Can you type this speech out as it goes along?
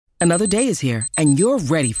Another day is here, and you're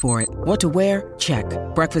ready for it. What to wear? Check.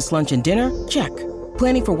 Breakfast, lunch, and dinner? Check.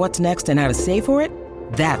 Planning for what's next and how to save for it?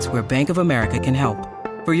 That's where Bank of America can help.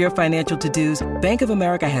 For your financial to-dos, Bank of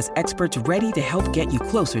America has experts ready to help get you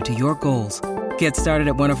closer to your goals. Get started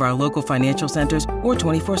at one of our local financial centers or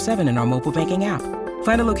 24/7 in our mobile banking app.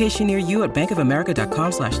 Find a location near you at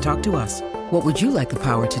bankofamerica.com/talktous. What would you like the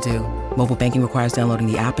power to do? Mobile banking requires downloading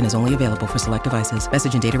the app and is only available for select devices.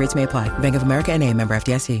 Message and data rates may apply. Bank of America N.A., member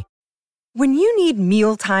FDIC. When you need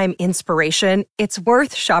mealtime inspiration, it's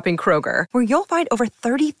worth shopping Kroger, where you'll find over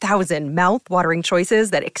 30,000 mouth-watering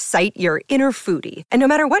choices that excite your inner foodie. And no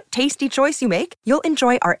matter what tasty choice you make, you'll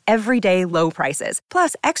enjoy our everyday low prices,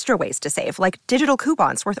 plus extra ways to save, like digital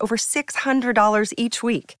coupons worth over $600 each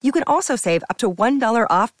week. You can also save up to $1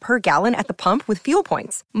 off per gallon at the pump with fuel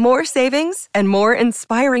points. More savings and more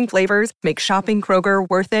inspiring flavors make shopping Kroger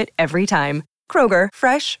worth it every time. Kroger,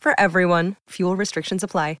 fresh for everyone. Fuel restrictions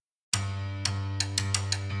apply.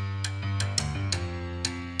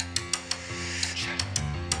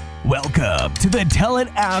 Welcome to the Tell It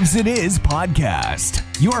Avs It Is podcast,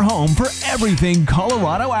 your home for everything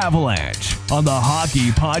Colorado Avalanche on the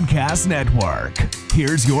Hockey Podcast Network.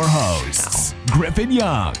 Here's your hosts, Griffin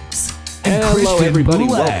Youngs and Hello, Christian everybody.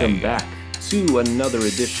 Boulay. Welcome back to another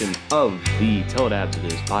edition of the Tell It Avs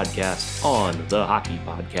It Is podcast on the Hockey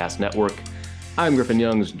Podcast Network. I'm Griffin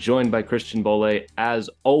Youngs, joined by Christian Boulay,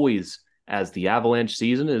 as always, as the Avalanche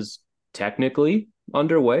season is technically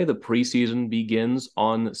underway. The preseason begins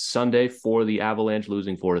on Sunday for the Avalanche,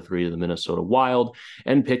 losing 4-3 to the Minnesota Wild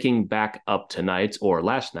and picking back up tonight, or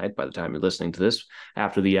last night by the time you're listening to this,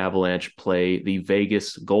 after the Avalanche play the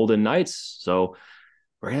Vegas Golden Knights. So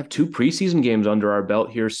we're going to have two preseason games under our belt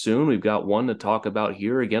here soon. We've got one to talk about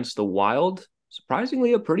here against the Wild.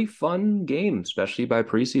 Surprisingly, a pretty fun game, especially by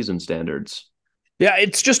preseason standards. Yeah,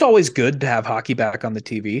 it's just always good to have hockey back on the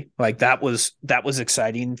TV. Like that was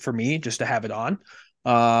exciting for me just to have it on.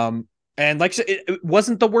 And like I said, it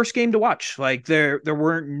wasn't the worst game to watch. Like there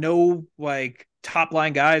weren't no like top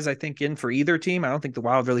line guys, I think, in for either team. I don't think the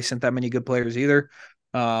Wild really sent that many good players either.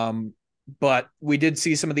 But we did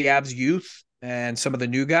see some of the Avs youth and some of the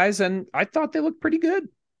new guys, and I thought they looked pretty good.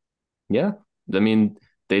 Yeah. I mean,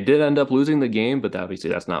 they did end up losing the game, but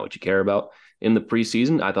obviously that's not what you care about. In the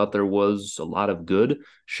preseason, I thought there was a lot of good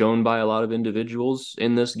shown by a lot of individuals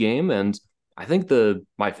in this game. And I think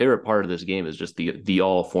my favorite part of this game is just the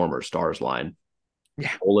all former Stars line.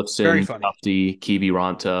 Yeah. Olofsson, Tufte,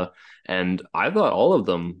 Kiviranta. And I thought all of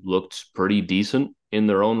them looked pretty decent in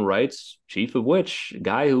their own rights. Chief of which, a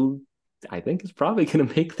guy who I think is probably going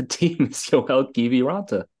to make the team is Yoel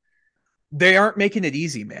Kiviranta. They aren't making it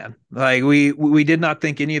easy, man. Like we did not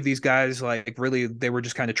think any of these guys, like really, they were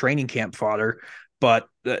just kind of training camp fodder, but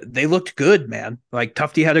they looked good, man. Like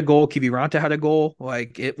Tufte had a goal, Kiviranta had a goal.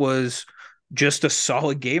 Like it was just a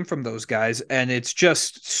solid game from those guys. And it's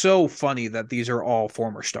just so funny that these are all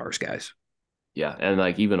former Stars guys. Yeah. And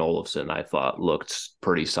like even Olofsson, I thought looked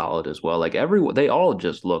pretty solid as well. Like they all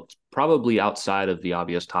just looked probably outside of the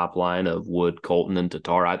obvious top line of Wood, Colton, and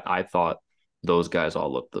Tatar. I thought those guys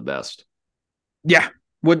all looked the best. Yeah,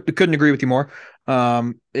 couldn't agree with you more.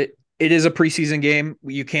 It is a preseason game.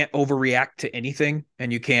 You can't overreact to anything,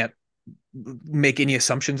 and you can't make any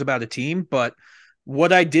assumptions about a team. But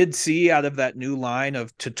what I did see out of that new line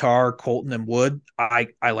of Tatar, Colton, and Wood, I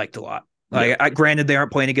liked a lot. Like, yeah. Granted, they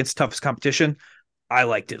aren't playing against toughest competition. I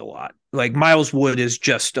liked it a lot. Like Miles Wood is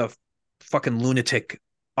just a fucking lunatic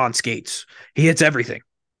on skates. He hits everything.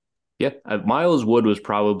 Yeah, Miles Wood was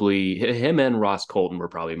probably him and Ross Colton were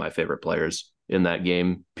probably my favorite players in that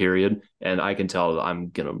game period. And I can tell I'm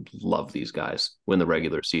going to love these guys when the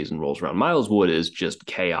regular season rolls around. Miles Wood is just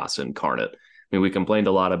chaos incarnate. I mean, we complained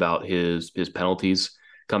a lot about his penalties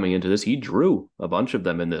coming into this. He drew a bunch of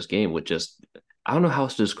them in this game with just, I don't know how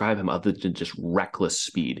else to describe him other than just reckless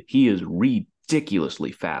speed. He is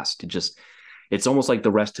ridiculously fast. It's almost like the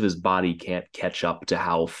rest of his body can't catch up to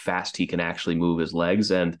how fast he can actually move his legs.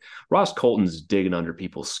 And Ross Colton's digging under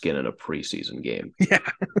people's skin in a preseason game. Yeah.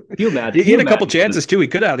 Can you imagine? He had a couple chances too. He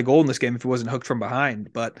could have had a goal in this game if he wasn't hooked from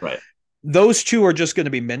behind. But right. Those two are just going to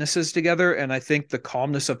be menaces together. And I think the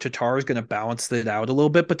calmness of Tatar is going to balance it out a little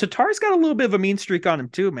bit. But Tatar's got a little bit of a mean streak on him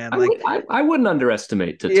too, man. I wouldn't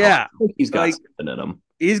underestimate Tatar. Yeah. I think he's got something in him.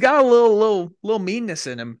 He's got a little meanness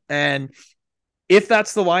in him. And if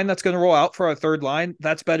that's the line that's going to roll out for our third line,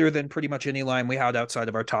 that's better than pretty much any line we had outside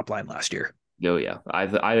of our top line last year. Oh, yeah. I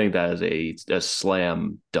think that is a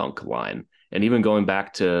slam dunk line. And even going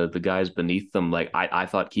back to the guys beneath them, like I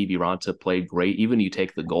thought Kiviranta played great. Even you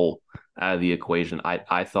take the goal out of the equation,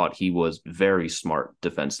 I thought he was very smart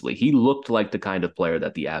defensively. He looked like the kind of player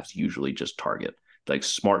that the Avs usually just target. like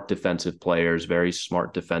smart defensive players, very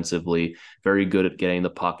smart defensively, very good at getting the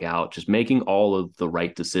puck out, just making all of the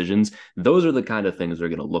right decisions. Those are the kind of things they're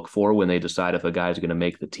going to look for when they decide if a guy's going to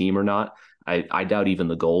make the team or not. I doubt even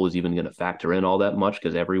the goal is even going to factor in all that much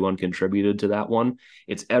because everyone contributed to that one.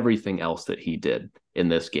 It's everything else that he did in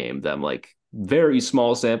this game. Them like very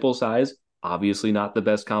small sample size, obviously not the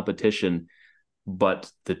best competition,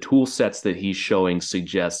 but the tool sets that he's showing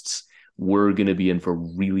suggests we're going to be in for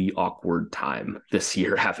really awkward time this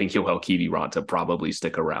year having Joel Kiviranta probably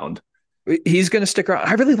stick around. He's going to stick around.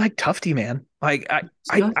 I really like Tufty, man. Like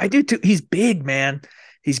I do too. He's big, man.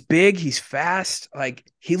 He's big. He's fast. Like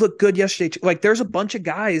he looked good yesterday. Like there's a bunch of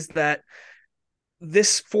guys that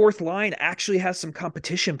this fourth line actually has some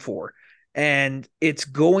competition for. And it's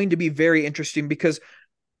going to be very interesting because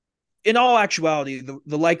in all actuality,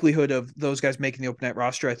 the likelihood of those guys making the open net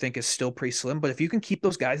roster, I think, is still pretty slim. But if you can keep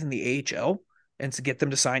those guys in the AHL and to get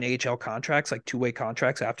them to sign AHL contracts, like two-way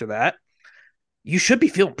contracts after that, you should be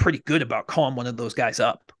feeling pretty good about calling one of those guys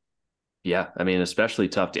up. Yeah, I mean, especially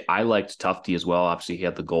Tufty. I liked Tufty as well. Obviously, he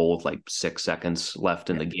had the goal with like 6 seconds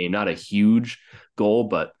left in the game. Not a huge goal,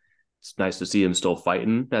 but it's nice to see him still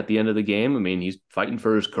fighting at the end of the game. I mean, he's fighting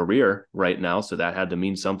for his career right now, so that had to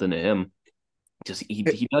mean something to him. Just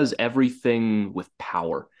he does everything with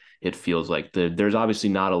power. It feels like there's obviously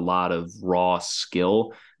not a lot of raw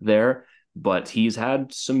skill there, but he's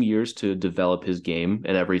had some years to develop his game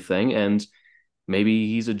and everything, and maybe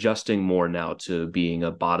he's adjusting more now to being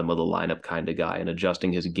a bottom of the lineup kind of guy and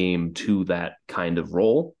adjusting his game to that kind of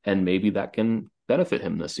role. And maybe that can benefit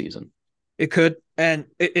him this season. It could. And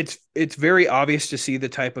it's very obvious to see the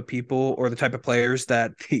type of people or the type of players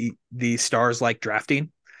that the Stars like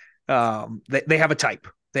drafting. They have a type.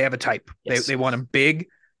 They have a type. Yes. They want them big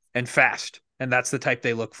and fast. And that's the type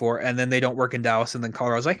they look for. And then they don't work in Dallas. And then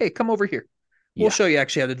Colorado's like, hey, come over here. We'll show you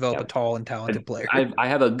actually how to develop a tall and talented player. I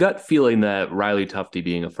have a gut feeling that Riley Tufty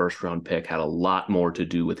being a first-round pick had a lot more to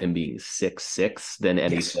do with him being 6'6" than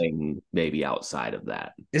anything maybe outside of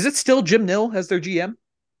that. Is it still Jim Nill as their GM?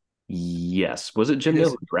 Yes. Was it Jim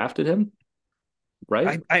Nill who drafted him?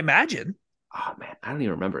 Right? I imagine. Oh, man, I don't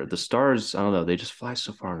even remember. The Stars, I don't know. They just fly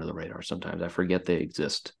so far under the radar sometimes. I forget they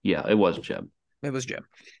exist. Yeah, it was Jim. It was Jim.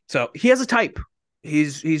 So he has a type.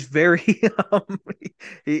 He's very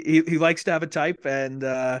he likes to have a type, and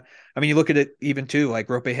I mean, you look at it even too, like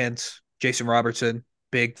Rope Hintz, Jason Robertson,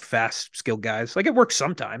 big, fast, skilled guys. Like it works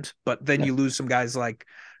sometimes, but then you lose some guys like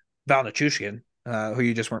Val Nichushkin, who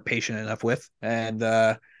you just weren't patient enough with, and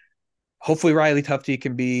hopefully Riley Tufty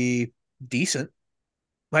can be decent.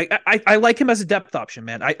 Like I like him as a depth option,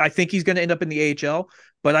 man. I think he's going to end up in the AHL,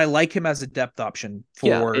 but I like him as a depth option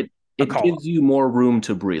for. It gives you more room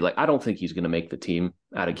to breathe. Like, I don't think he's going to make the team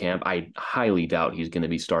out of camp. I highly doubt he's going to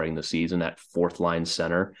be starting the season at fourth line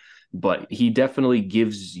center, but he definitely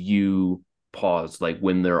gives you pause. Like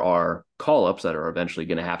when there are call-ups that are eventually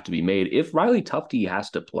going to have to be made. If Riley Tufty has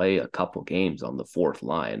to play a couple games on the fourth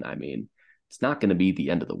line, I mean, it's not going to be the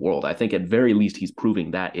end of the world. I think at very least he's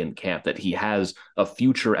proving that in camp, that he has a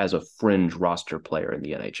future as a fringe roster player in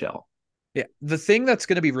the NHL. Yeah. The thing that's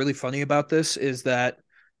going to be really funny about this is that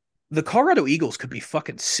the Colorado Eagles could be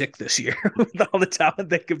fucking sick this year with all the talent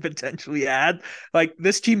they could potentially add. Like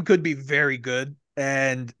this team could be very good.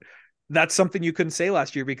 And that's something you couldn't say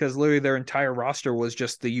last year because literally their entire roster was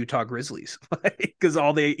just the Utah Grizzlies because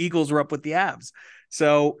all the Eagles were up with the Avs.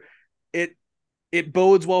 So it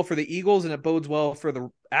bodes well for the Eagles and it bodes well for the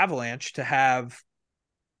Avalanche to have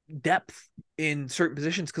depth in certain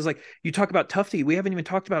positions. Cause like you talk about Tufty, we haven't even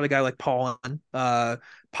talked about a guy like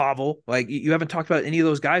Pavel. Like you haven't talked about any of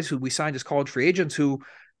those guys who we signed as college free agents who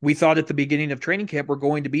we thought at the beginning of training camp were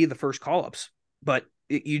going to be the first call-ups, but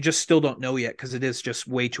you just still don't know yet because it is just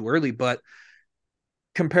way too early. But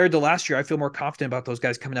compared to last year, I feel more confident about those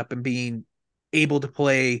guys coming up and being able to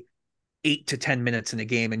play 8 to 10 minutes in a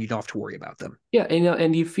game and you don't have to worry about them. Yeah.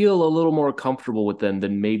 And you feel a little more comfortable with them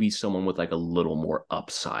than maybe someone with like a little more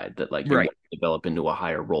upside that like you develop into a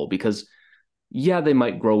higher role because they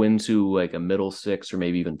might grow into like a middle six or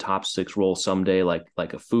maybe even top six role someday, like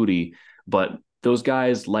a Foodie, but those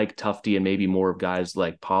guys like Tufty and maybe more of guys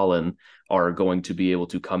like Pollen are going to be able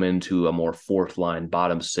to come into a more fourth line,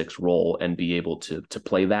 bottom six role and be able to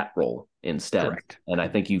play that role instead. Correct. And I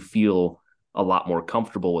think you feel a lot more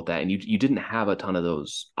comfortable with that. And you didn't have a ton of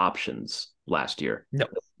those options last year. No.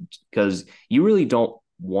 Because you really don't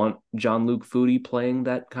want Jean-Luc Foodie playing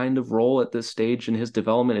that kind of role at this stage in his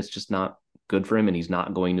development. It's just not good for him and he's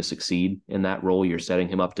not going to succeed in that role. You're setting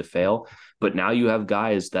him up to fail. But now you have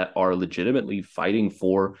guys that are legitimately fighting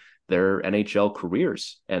for their NHL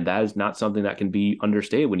careers. And that is not something that can be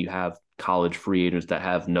understated when you have college free agents that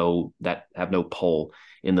have no pull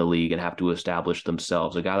in the league and have to establish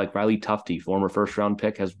themselves. A guy like Riley Tufte, former first round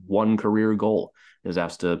pick, has one career goal,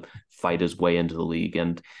 has to fight his way into the league.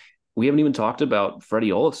 And we haven't even talked about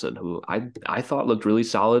Freddie Olofsson, who I thought looked really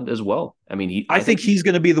solid as well. I mean, I think he's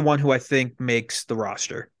going to be the one who I think makes the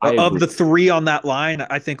roster. Of the three on that line,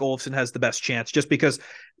 I think Olofsson has the best chance just because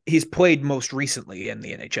he's played most recently in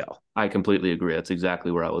the NHL. I completely agree. That's exactly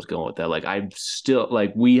where I was going with that.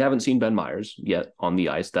 Like, we haven't seen Ben Myers yet on the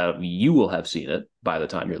ice. That you will have seen it by the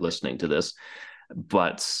time you're listening to this.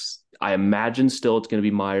 But I imagine still it's going to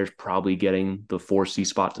be Myers probably getting the 4C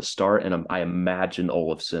spot to start. And I imagine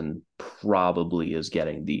Olofsson probably is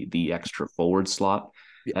getting the extra forward slot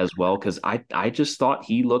as well. Because I just thought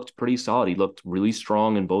he looked pretty solid. He looked really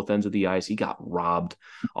strong in both ends of the ice. He got robbed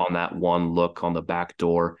on that one look on the back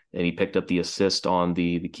door, and he picked up the assist on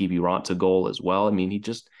the Kiviranta goal as well. I mean, he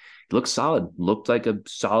looked solid, looked like a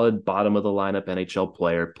solid bottom of the lineup NHL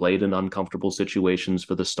player, played in uncomfortable situations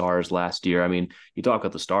for the Stars last year. I mean, you talk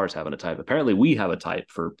about the Stars having a type. Apparently we have a type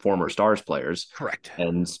for former Stars players. Correct.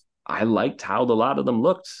 And I liked how a lot of them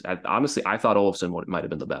looked. Honestly, I thought Olofsson might have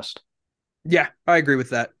been the best. Yeah, I agree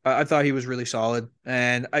with that. I thought he was really solid.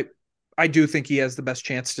 And I do think he has the best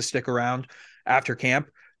chance to stick around after camp.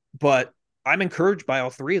 But I'm encouraged by all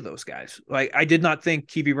three of those guys. Like, I did not think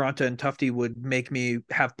Kiviranta and Tufte would make me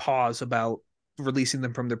have pause about releasing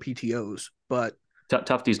them from their PTOs, but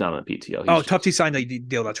Tufte's not on a PTO. Tufte signed a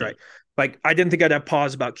deal. That's right. Like, I didn't think I'd have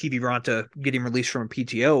pause about Kiviranta getting released from a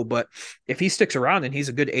PTO, but if he sticks around and he's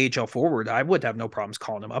a good AHL forward, I would have no problems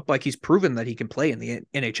calling him up. Like, he's proven that he can play in the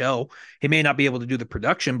NHL. He may not be able to do the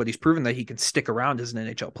production, but he's proven that he can stick around as an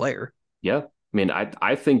NHL player. Yeah. I mean,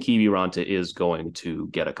 I think Kiviranta is going to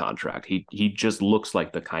get a contract. He just looks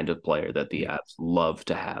like the kind of player that the Avs love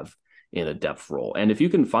to have in a depth role. And if you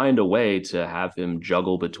can find a way to have him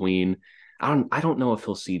juggle between, I don't know if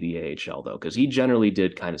he'll see the AHL though, because he generally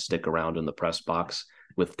did kind of stick around in the press box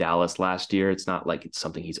with Dallas last year. It's not like it's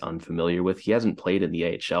something he's unfamiliar with. He hasn't played in the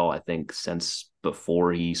AHL, I think, since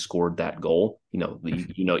before he scored that goal. You know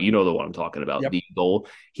the one I'm talking about. Yep. The goal.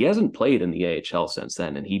 He hasn't played in the AHL since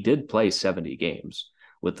then, and he did play 70 games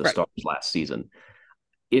with the Stars last season.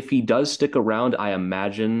 If he does stick around, I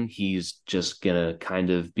imagine he's just gonna kind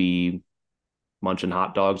of be munching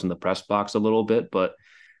hot dogs in the press box a little bit, but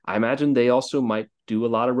I imagine they also might do a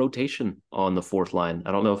lot of rotation on the fourth line.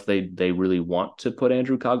 I don't know if they really want to put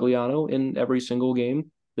Andrew Cogliano in every single game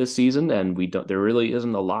this season, and there really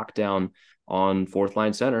isn't a lockdown on fourth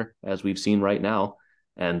line center as we've seen right now,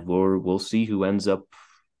 and we'll see who ends up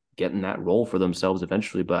getting that role for themselves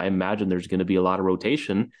eventually. But I imagine there's going to be a lot of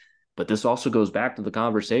rotation. But this also goes back to the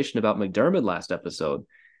conversation about McDermott last episode.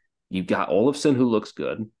 You've got Olofsson, who looks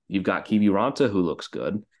good. You've got Kiviranta, who looks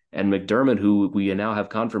good. And McDermott, who we now have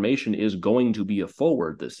confirmation is going to be a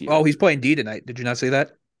forward this year. Oh, he's playing D tonight. Did you not see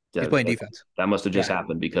that? He's playing defense. That must have just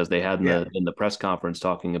happened because they had in the press conference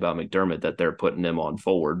talking about McDermott that they're putting him on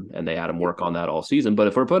forward, and they had him work on that all season. But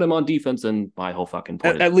if we're putting him on defense, then my whole fucking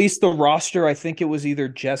point. At least the roster, I think it was either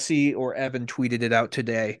Jesse or Evan tweeted it out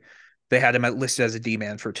today. They had him listed as a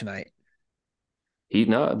D-man for tonight.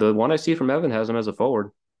 The one I see from Evan has him as a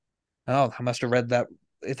forward. Oh, I must have read that.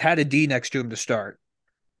 It had a D next to him to start.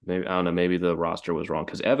 Maybe, I don't know. Maybe the roster was wrong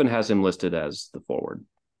because Evan has him listed as the forward.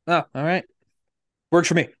 Oh, all right. Works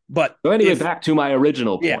for me. But so anyway, back to my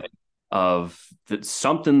original point of that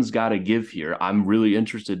something's got to give here. I'm really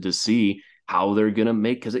interested to see how they're going to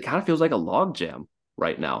make, because it kind of feels like a logjam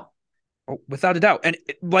right now. Oh, without a doubt. And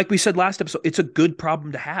like we said last episode, it's a good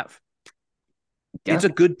problem to have. Yeah. It's a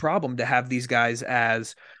good problem to have these guys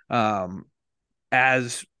as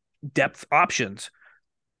depth options.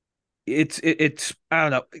 It's I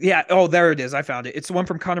don't know. Yeah. Oh, there it is. I found it. It's the one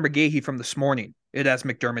from Connor McGahey from this morning. It has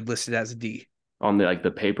McDermott listed as a D on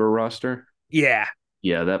the paper roster. Yeah.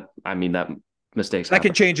 Yeah. That mistakes that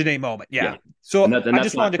can change at any moment. Yeah. So I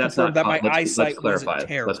just wanted to confirm that my eyesight wasn't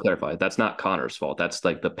terrible. Let's clarify. That's not Connor's fault. That's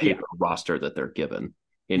like the paper roster that they're given.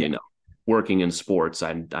 And working in sports,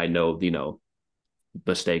 I know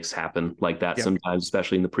mistakes happen like that sometimes,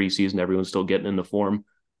 especially in the preseason. Everyone's still getting into form,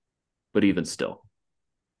 but even still.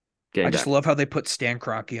 I just love how they put Stan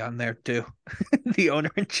Kroenke on there too. The owner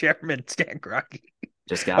and chairman, Stan Kroenke.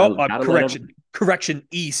 Just gotta correction,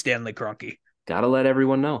 E. Stanley Kroenke. Gotta let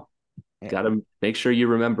everyone know. Yeah. Gotta make sure you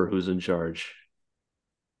remember who's in charge.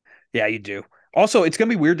 Yeah, you do. Also, it's gonna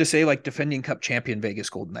be weird to say like defending Cup champion Vegas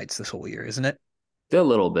Golden Knights this whole year, isn't it? A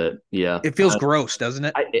little bit, yeah. It feels gross, doesn't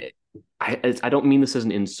it? I don't mean this as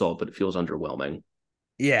an insult, but it feels underwhelming.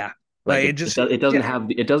 Yeah. Like Like it just it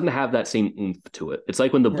doesn't yeah, have that same oomph to it. It's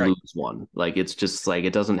like when the right. Blues won. Like it's just like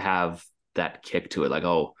it doesn't have that kick to it. Like,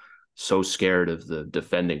 oh, so scared of the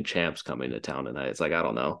defending champs coming to town tonight. It's like, I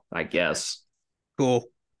don't know. I guess. Cool.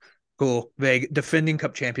 Cool. Defending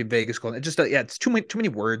cup champion Vegas Golden. It just yeah, it's too many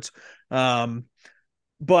words. Um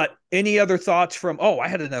but any other thoughts from I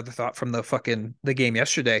had another thought from the game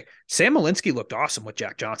yesterday. Sam Malinsky looked awesome with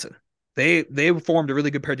Jack Johnson. They formed a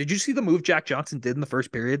really good pair. Did you see the move Jack Johnson did in the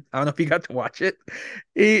first period? I don't know if you got to watch it.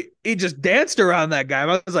 He just danced around that guy.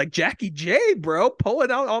 I was like, Jackie J, bro,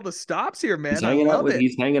 pulling out all the stops here, man. I love it.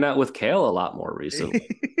 He's hanging out with Kale a lot more recently.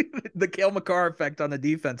 The Kale McCarr effect on the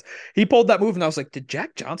defense. He pulled that move, and I was like, did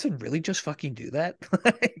Jack Johnson really just fucking do that?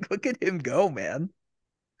 Like, look at him go, man.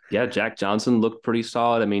 Yeah, Jack Johnson looked pretty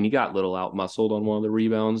solid. I mean, he got a little out muscled on one of the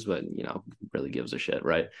rebounds, but really gives a shit,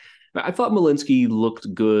 right? I thought Malinsky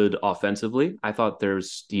looked good offensively. I thought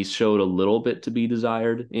he showed a little bit to be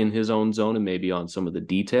desired in his own zone and maybe on some of the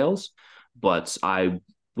details, but I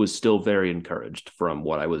was still very encouraged from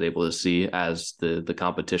what I was able to see as the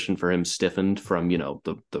competition for him stiffened from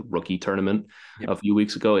the rookie tournament a few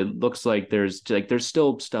weeks ago. It looks like there's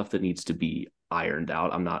still stuff that needs to be ironed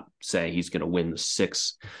out. I'm not saying he's going to win the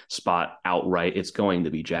 6 spot outright. It's going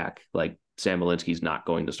to be Jack. Like Sam Malinsky's not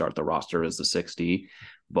going to start the roster as the 6D,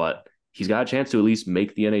 but he's got a chance to at least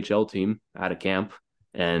make the NHL team out of camp.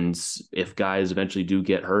 And if guys eventually do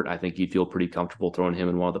get hurt, I think you'd feel pretty comfortable throwing him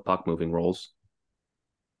in one of the puck moving roles.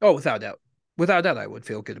 Oh, without doubt. Without doubt, I would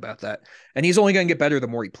feel good about that. And he's only going to get better the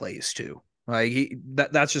more he plays too. Like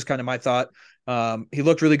that's just kind of my thought. He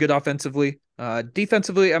looked really good offensively.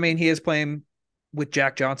 Defensively, I mean, he is playing with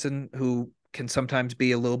Jack Johnson, who can sometimes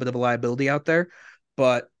be a little bit of a liability out there.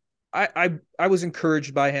 But I was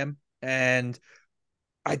encouraged by him, and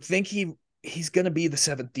I think he's going to be the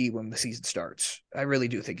 7th D when the season starts. I really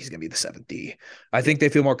do think he's going to be the 7th D. I think they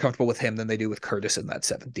feel more comfortable with him than they do with Curtis in that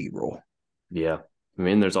 7th D role. Yeah. I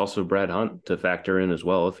mean, there's also Brad Hunt to factor in as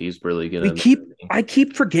well if he's really going to. I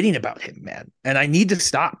keep forgetting about him, man, and I need to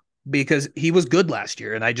stop because he was good last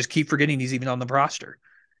year, and I just keep forgetting he's even on the roster.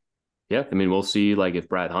 Yeah, I mean, we'll see. Like if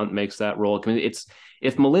Brad Hunt makes that role, I mean,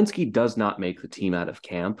 if Malinsky does not make the team out of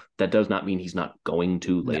camp, that does not mean he's not going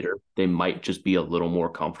to later. No. They might just be a little more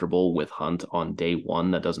comfortable with Hunt on day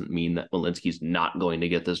one. That doesn't mean that Malinsky's not going to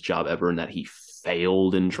get this job ever and that he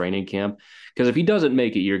failed in training camp. Because if he doesn't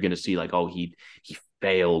make it, you're going to see like, oh, he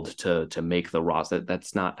failed to make the roster.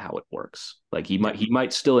 That's not how it works. Like he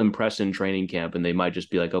might still impress in training camp, and they might just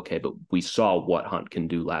be like, okay, but we saw what Hunt can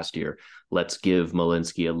do last year. Let's give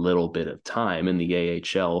Malinsky a little bit of time in the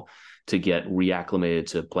AHL to get reacclimated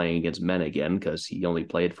to playing against men again, because he only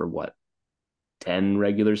played for 10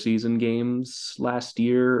 regular season games last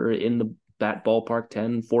year, or in that ballpark,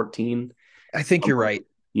 10, 14. I think you're right.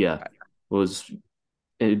 Yeah,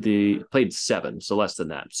 they played 7, so less than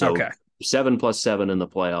that. So okay. 7 plus 7 in the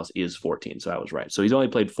playoffs is 14. So I was right. So he's only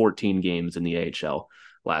played 14 games in the AHL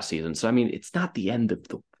last season. So, I mean, it's not the end of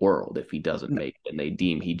the world if he doesn't make it and they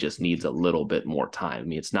deem he just needs a little bit more time. I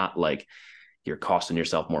mean, it's not like you're costing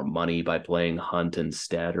yourself more money by playing Hunt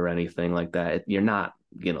instead or anything like that. You're not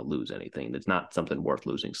going to lose anything. It's not something worth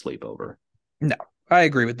losing sleep over. No, I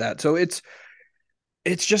agree with that. So it's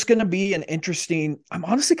just going to be an interesting, I'm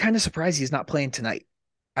honestly kind of surprised he's not playing tonight.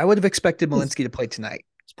 I would have expected Malinsky to play tonight.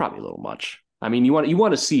 It's probably a little much. I mean, you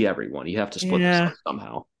want to see everyone. You have to split this up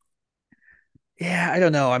somehow. Yeah, I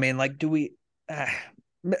don't know. I mean, like, do we? I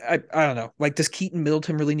don't know. Like, does Keaton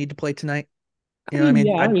Middleton really need to play tonight? Yeah, I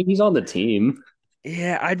mean, he's on the team.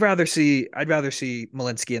 Yeah, I'd rather see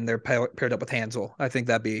Malinsky in there paired up with Hansel. I think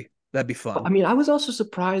that'd be fun. I mean, I was also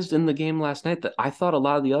surprised in the game last night that I thought a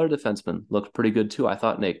lot of the other defensemen looked pretty good too. I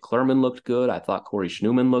thought Nate Klerman looked good. I thought Corey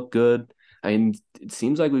Schneemann looked good. I mean, it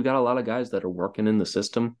seems like we've got a lot of guys that are working in the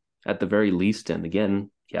system at the very least. And again,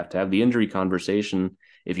 you have to have the injury conversation.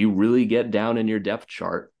 If you really get down in your depth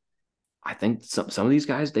chart, I think some of these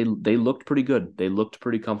guys, they looked pretty good. They looked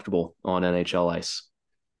pretty comfortable on NHL ice.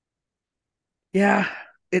 Yeah,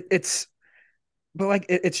 it's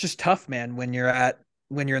just tough, man, when you're in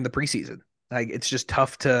the preseason. Like it's just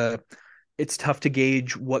tough to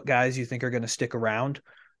gauge what guys you think are going to stick around.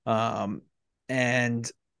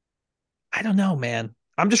 And I don't know, man.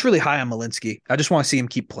 I'm just really high on Malinsky. I just want to see him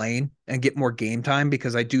keep playing and get more game time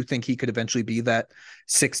because I do think he could eventually be that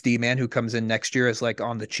 6D man who comes in next year as like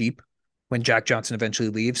on the cheap when Jack Johnson eventually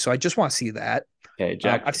leaves. So I just want to see that. Okay,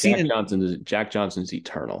 Jack Johnson's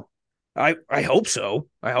eternal. I hope so.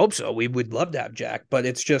 I hope so. We would love to have Jack, but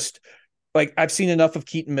it's just like I've seen enough of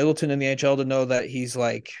Keaton Middleton in the AHL to know that he's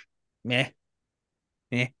like meh.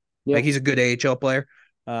 Yeah. Like he's a good AHL player.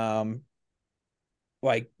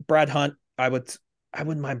 Like Brad Hunt, I would I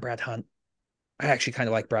wouldn't mind Brad Hunt. I actually kind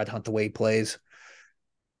of like Brad Hunt the way he plays.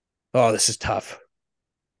 Oh, this is tough.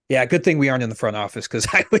 Yeah, good thing we aren't in the front office because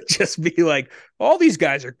I would just be like, all these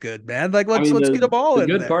guys are good, man. Like, let's get them all the in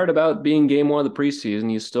good there. part about being game one of the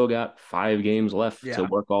preseason, you still got 5 games left to Yeah.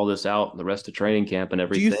 work all this out, the rest of training camp and Do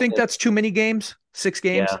you everything. think that's too many games? 6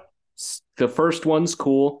 games? Yeah. The first one's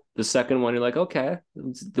cool. The second one, you're like, okay.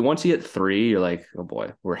 Once you hit 3, you're like, oh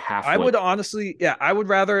boy, we're halfway. I would honestly, yeah, I would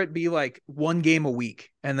rather it be like 1 game a week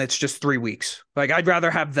and it's just 3 weeks. Like, I'd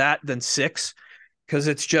rather have that than 6 because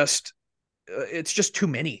it's just too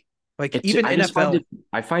many. Like, even NFL.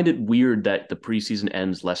 I find it weird that the preseason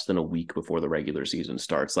ends less than a week before the regular season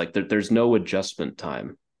starts. Like there's no adjustment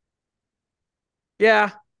time. Yeah,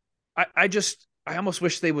 I almost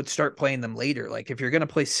wish they would start playing them later. Like, if you're gonna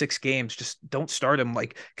play 6 games, just don't start them.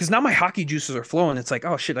 Like, because now my hockey juices are flowing. It's like,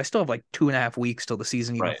 oh shit, I still have like 2.5 weeks till the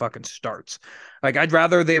season even fucking starts. Like, I'd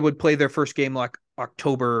rather they would play their first game like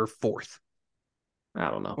October 4th, I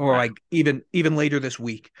don't know, or like even later this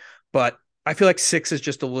week. But I feel like 6 is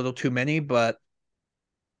just a little too many. But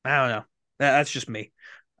I don't know. That's just me.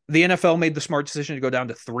 The NFL made the smart decision to go down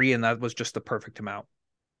to 3, and that was just the perfect amount.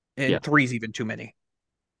 And Yeah. 3 is even too many.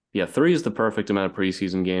 Yeah, 3 is the perfect amount of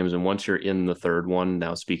preseason games, and once you're in the third one,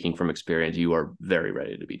 now speaking from experience, you are very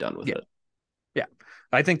ready to be done with it. Yeah,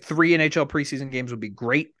 I think 3 NHL preseason games would be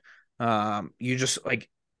great. You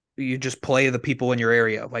just play the people in your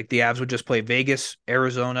area. Like, the Avs would just play Vegas,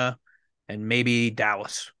 Arizona, and maybe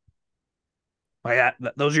Dallas. Like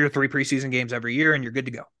that, those are your 3 preseason games every year, and you're good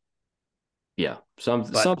to go. Yeah,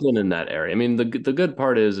 something in that area. I mean, the good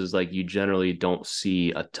part is like you generally don't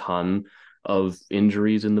see a ton of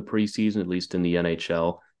injuries in the preseason, at least in the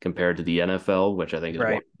NHL, compared to the NFL, which I think is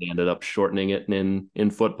why they ended up shortening it in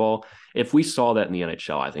football. If we saw that in the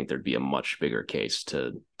NHL, I think there'd be a much bigger case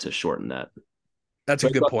to shorten that. That's a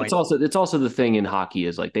good point. It's also the thing in hockey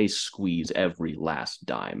is like they squeeze every last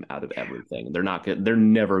dime out of everything. They're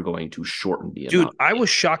never going to shorten the amount. Dude, I was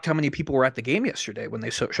shocked how many people were at the game yesterday when they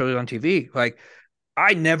showed it on TV. Like,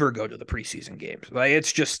 I never go to the preseason games. Like,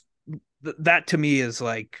 it's just that to me is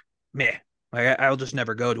like meh. Like, I'll just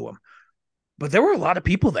never go to them. But there were a lot of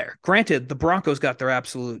people there. Granted, the Broncos got their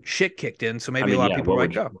absolute shit kicked in, so maybe a lot of people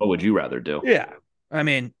might go. What would you rather do? Yeah, I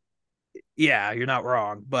mean, yeah, you're not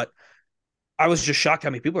wrong, but I was just shocked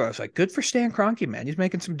how many people were. I was like, good for Stan Kroenke, man. He's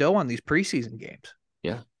making some dough on these preseason games.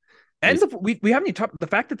 Yeah. And we haven't even talked the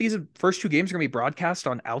fact that these first 2 games are going to be broadcast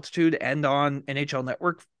on Altitude and on NHL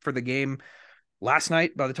Network for the game last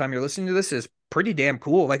night. By the time you're listening to this, is pretty damn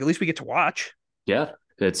cool. Like, at least we get to watch. Yeah,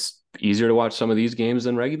 it's easier to watch some of these games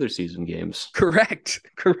than regular season games. Correct.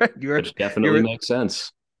 Which definitely makes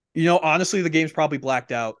sense. You know, honestly, the game's probably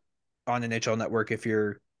blacked out on NHL Network if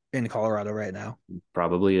you're in Colorado right now.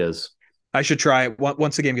 Probably is. I should try it.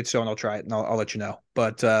 Once the game gets shown, I'll try it and I'll let you know.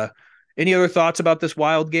 But any other thoughts about this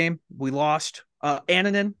Wild game? We lost.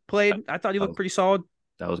 Annunen played. I thought he looked pretty solid.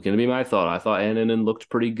 That was going to be my thought. I thought Annunen looked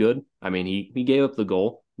pretty good. I mean, he gave up the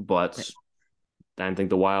goal, but I didn't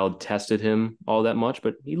think the Wild tested him all that much.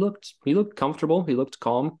 But he looked comfortable. He looked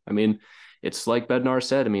calm. I mean, it's like Bednar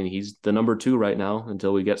said. I mean, he's the number 2 right now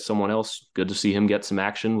until we get someone else. Good to see him get some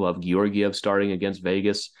action. We'll have Georgiev starting against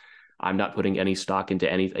Vegas. I'm not putting any stock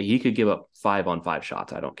into anything. He could give up 5-on-5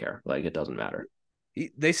 shots. I don't care. Like, it doesn't matter.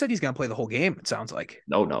 They said he's going to play the whole game, it sounds like.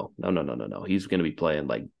 No. He's going to be playing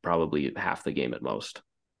like probably half the game at most.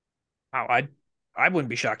 Oh, I wouldn't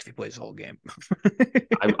be shocked if he plays the whole game.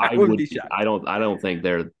 I wouldn't be shocked. I don't think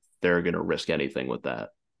they're going to risk anything with that.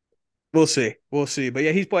 We'll see. But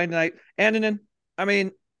yeah, he's playing tonight. Annunen, I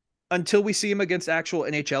mean, until we see him against actual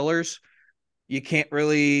NHLers, you can't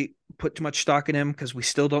really put too much stock in him because we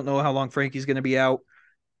still don't know how long Frankie's going to be out.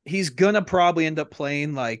 He's going to probably end up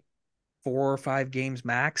playing like 4 or 5 games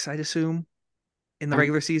max, I'd assume, in the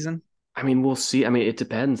regular season. I mean, we'll see. I mean, it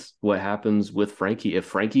depends what happens with Frankie. If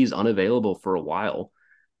Frankie's unavailable for a while,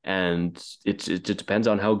 and it depends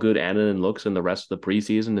on how good Annunen looks in the rest of the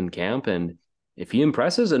preseason and camp, and if he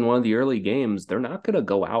impresses in one of the early games, they're not going to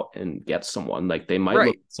go out and get someone. Like, they might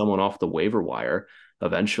look someone off the waiver wire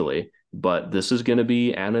eventually. But this is going to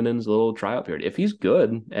be Annunen's little tryout period. If he's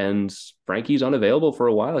good and Frankie's unavailable for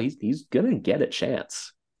a while, he's going to get a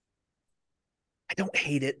chance. I don't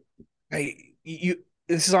hate it.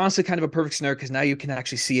 This is honestly kind of a perfect scenario because now you can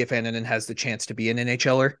actually see if Annunen has the chance to be an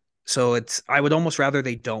NHLer. So I would almost rather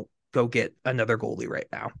they don't go get another goalie right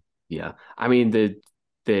now. Yeah, I mean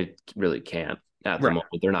they really can't at the moment.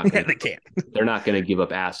 They're not. They can't. They're not going to give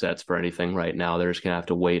up assets for anything right now. They're just going to have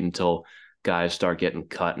to wait until guys start getting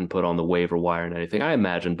cut and put on the waiver wire and anything. I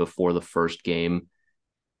imagine before the first game,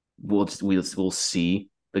 we'll see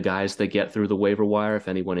the guys that get through the waiver wire if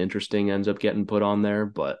anyone interesting ends up getting put on there.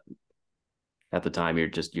 But at the time,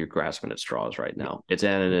 you're grasping at straws right now. It's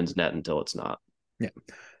Annanen's net until it's not. Yeah.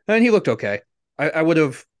 And he looked okay. I would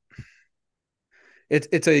have.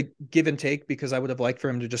 It's a give and take because I would have liked for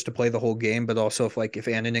him to play the whole game, but also if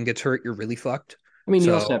Annunen gets hurt, you're really fucked. I mean,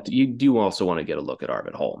 you do also want to get a look at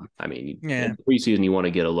Arvid Holm. I mean, in preseason, you want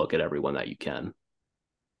to get a look at everyone that you can.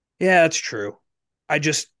 Yeah, that's true.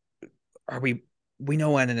 We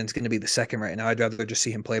know Annanen's going to be the second right now. I'd rather just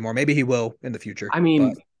see him play more. Maybe he will in the future. I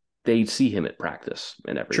mean, they see him at practice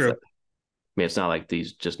and everything. True. I mean, it's not like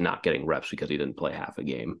he's just not getting reps because he didn't play half a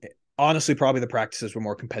game. Honestly, probably the practices were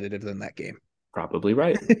more competitive than that game. Probably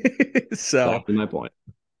right. So exactly my point.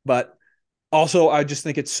 But also, I just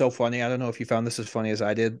think it's so funny. I don't know if you found this as funny as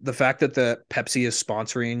I did. The fact that the Pepsi is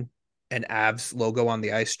sponsoring an Avs logo on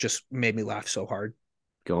the ice just made me laugh so hard.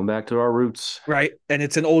 Going back to our roots. Right. And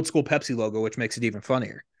it's an old school Pepsi logo, which makes it even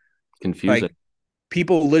funnier. Confusing.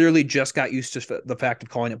 People literally just got used to the fact of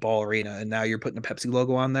calling it Ball Arena, and now you're putting a Pepsi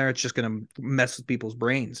logo on there. It's just going to mess with people's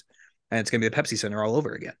brains, and it's going to be the Pepsi Center all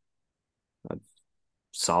over again.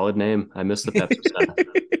 Solid name. I miss the Pepsi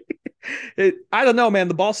Center. I don't know, man.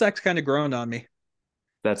 The ball sack's kind of grown on me.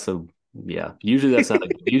 Usually that's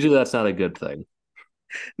not a good thing.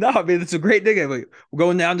 No, I mean it's a great thing. We're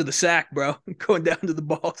going down to the sack, bro. Going down to the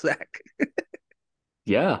ball sack.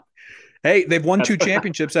 Yeah. Hey, they've won 2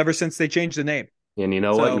 championships ever since they changed the name. And you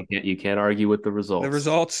know what? You can't argue with the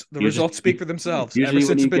results. The results speak for themselves.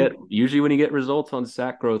 Usually when you get results on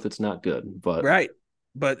sack growth, it's not good. But right.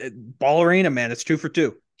 But Ball Arena, man, it's 2 for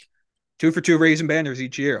 2. 2 for 2 raising banners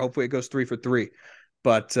each year. Hopefully it goes 3 for 3.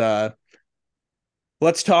 But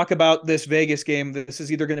let's talk about this Vegas game. This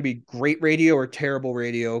is either going to be great radio or terrible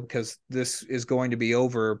radio because this is going to be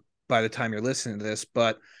over by the time you're listening to this.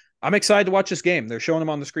 But I'm excited to watch this game. They're showing them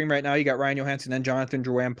on the screen right now. You got Ryan Johansson and Jonathan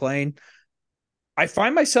Drouin playing. I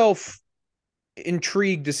find myself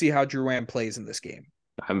intrigued to see how Drouin plays in this game.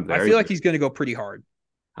 I feel like he's going to go pretty hard.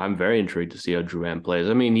 I'm very intrigued to see how Drouin plays.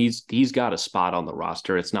 I mean, he's got a spot on the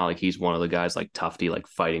roster. It's not like he's one of the guys like Tufte, like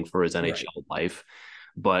fighting for his NHL life.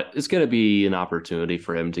 But it's going to be an opportunity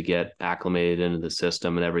for him to get acclimated into the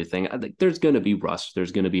system and everything. I think there's going to be rust.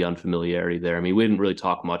 There's going to be unfamiliarity there. I mean, we didn't really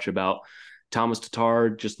talk much about Thomas Tatar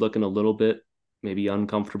just looking a little bit maybe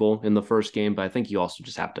uncomfortable in the first game, but I think you also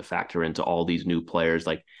just have to factor into all these new players.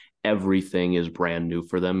 Like everything is brand new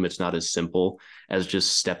for them. It's not as simple as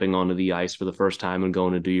just stepping onto the ice for the first time and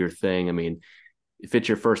going to do your thing. I mean, if it's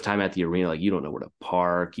your first time at the arena, like you don't know where to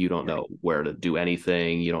park, you don't know where to do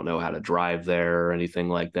anything, you don't know how to drive there or anything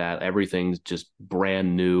like that. Everything's just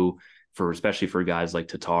brand new especially for guys like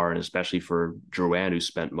Tatar and especially for Drouin, who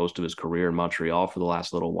spent most of his career in Montreal for the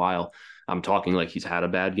last little while. I'm talking like he's had a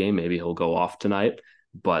bad game. Maybe he'll go off tonight,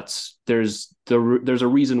 but there's a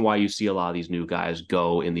reason why you see a lot of these new guys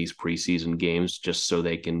go in these preseason games just so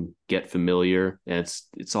they can get familiar. And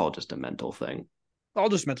it's all just a mental thing. All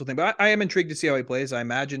just mental thing. But I am intrigued to see how he plays. I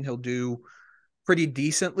imagine he'll do pretty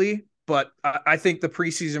decently, but I think the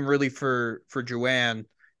preseason really for Drouin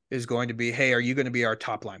is going to be, hey, are you going to be our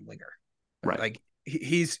top line winger? Right. Like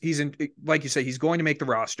he's in, like you say, he's going to make the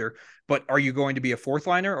roster, but are you going to be a 4th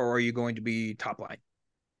liner or are you going to be top line?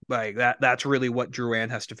 Like that's really what Drouin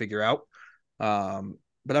has to figure out.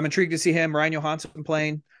 But I'm intrigued to see him. Ryan Johansson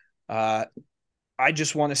playing. I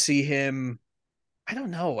just want to see him. I don't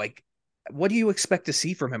know. Like, what do you expect to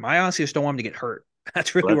see from him? I honestly just don't want him to get hurt.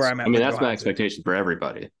 That's really where I'm at. I mean, that's my expectation for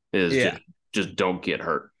everybody is just don't get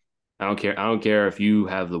hurt. I don't care. I don't care if you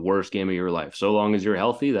have the worst game of your life. So long as you're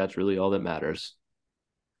healthy, that's really all that matters.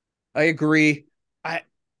 I agree. I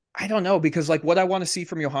don't know, because like what I want to see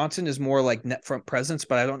from Johansson is more like net front presence,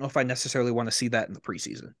 but I don't know if I necessarily want to see that in the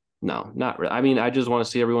preseason. No, not really. I mean, I just want to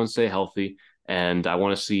see everyone stay healthy, and I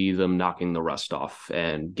want to see them knocking the rust off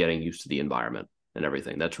and getting used to the environment and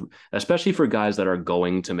everything. That's especially for guys that are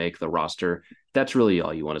going to make the roster. That's really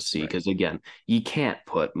all you want to see. Because again, you can't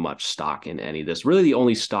put much stock in any of this. Really, the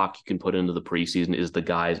only stock you can put into the preseason is the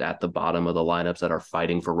guys at the bottom of the lineups that are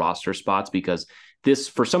fighting for roster spots, because this,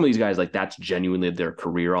 for some of these guys, like that's genuinely their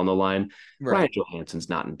career on the line. Right. Ryan Johansson's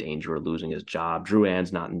not in danger of losing his job.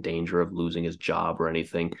 Drouin's not in danger of losing his job or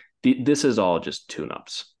anything. This is all just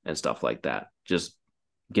tune-ups and stuff like that. Just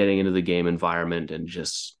getting into the game environment and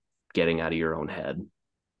just getting out of your own head.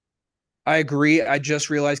 I agree. I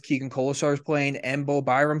just realized Keegan Colasar's playing and Bo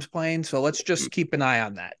Byram's playing, so let's just keep an eye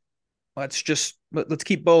on that. Let's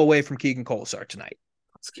keep Bo away from Keegan Colasar tonight.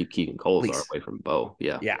 Let's keep Keegan Colasar away from Bo.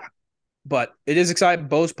 Yeah. But it is exciting.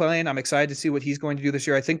 Bo's playing. I'm excited to see what he's going to do this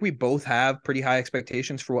year. I think we both have pretty high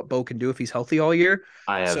expectations for what Bo can do if he's healthy all year.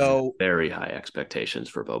 I have very high expectations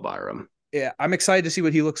for Bo Byram. Yeah, I'm excited to see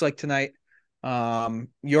what he looks like tonight.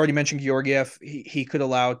 You already mentioned Georgiev. He could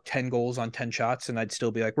allow 10 goals on 10 shots, and I'd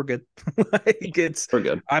still be like, we're good. We're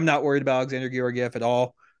good. I'm not worried about Alexander Georgiev at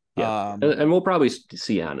all. Yeah, and we'll probably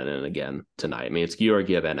see Annunen again tonight. I mean, it's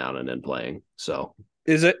Georgiev and Annunen playing, so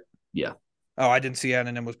is it? Yeah. Oh, I didn't see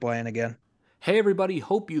Annunen was playing again. Hey everybody,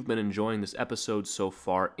 hope you've been enjoying this episode so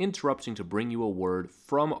far. Interrupting to bring you a word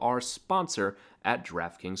from our sponsor at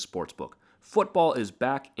DraftKings Sportsbook. Football is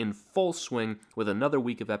back in full swing with another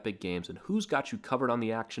week of epic games, and who's got you covered on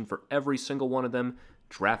the action for every single one of them?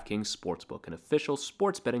 DraftKings Sportsbook, an official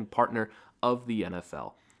sports betting partner of the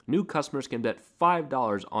NFL. New customers can bet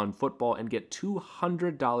 $5 on football and get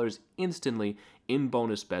 $200 instantly in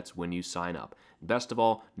bonus bets when you sign up. Best of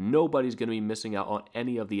all, nobody's going to be missing out on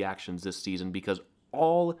any of the actions this season because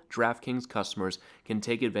all DraftKings customers can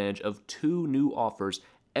take advantage of 2 new offers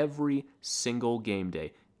every single game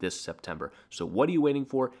day this September. So what are you waiting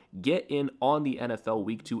for? Get in on the NFL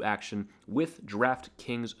Week 2 action with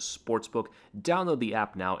DraftKings Sportsbook. Download the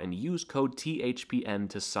app now and use code THPN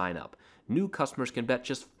to sign up. New customers can bet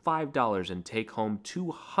just $5 and take home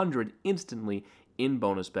 $200 instantly in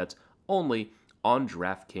bonus bets only on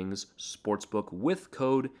DraftKings Sportsbook with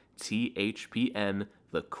code THPN.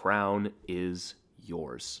 The crown is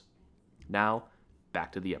yours. Now,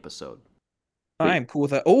 back to the episode. I'm cool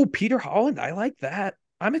with that. Oh, Peter Holland. I like that.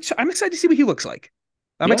 I'm excited to see what he looks like.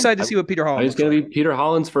 I'm excited to see what Peter Holland looks like. It's going to be Peter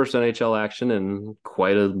Holland's first NHL action in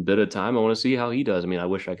quite a bit of time. I want to see how he does. I mean, I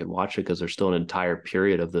wish I could watch it because there's still an entire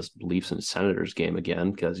period of this Leafs and Senators game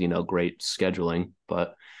again because, great scheduling.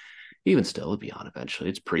 But even still, it'll be on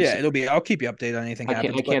eventually. It's preseason. Yeah, it'll be. I'll keep you updated on anything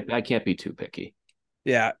happens. I can't be too picky.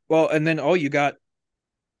 Yeah. Well, and then you got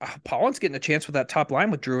Pollen's getting a chance with that top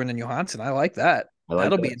line with Druin and Johansson. I like that.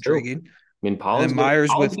 That'll be intriguing. I mean, Pollen's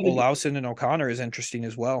Myers with Olausson and O'Connor is interesting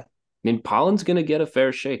as well. I mean, Pollen's going to get a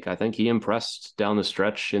fair shake. I think he impressed down the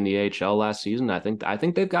stretch in the AHL last season. I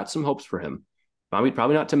think they've got some hopes for him.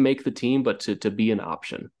 Probably not to make the team, but to be an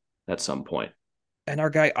option at some point. And our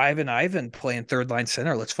guy Ivan playing third line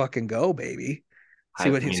center. Let's fucking go, baby. See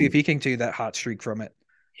if he can do that hot streak from it.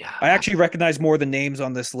 Yeah, I actually recognize more the names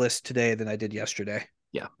on this list today than I did yesterday.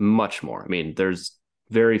 Yeah, much more. I mean, there's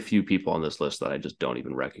very few people on this list that I just don't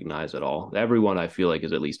even recognize at all. Everyone I feel like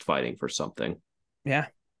is at least fighting for something. Yeah.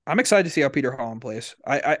 I'm excited to see how Peter Holland plays.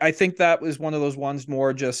 I think that was one of those ones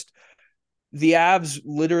more just the Avs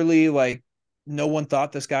literally like no one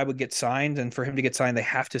thought this guy would get signed, and for him to get signed, they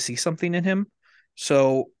have to see something in him.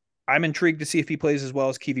 So I'm intrigued to see if he plays as well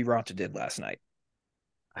as Kivi Ranta did last night.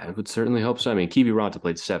 I would certainly hope so. I mean, Kivi Ranta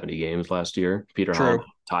played 70 games last year. Peter Holland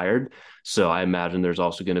tired. So I imagine there's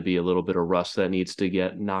also going to be a little bit of rust that needs to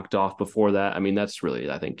get knocked off before that. I mean, that's really,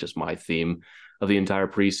 I think, just my theme of the entire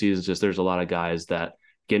preseason. Just there's a lot of guys that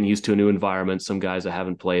getting used to a new environment, some guys that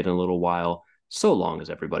haven't played in a little while. So long as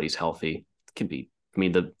everybody's healthy, it can be. I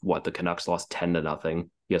mean, the Canucks lost 10-0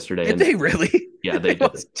 yesterday. Did they really? Yeah, they did.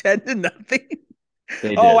 Lost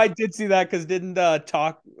 10-0. Oh, I did see that because didn't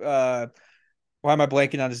talk. Why am I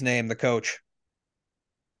blanking on his name? The coach.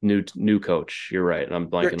 New coach. You're right. I'm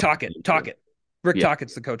blanking. Rick Tocchet. Rick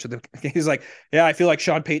Tockett's the coach of the. He's like, yeah, I feel like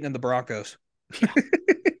Sean Payton and the Broncos. Yeah.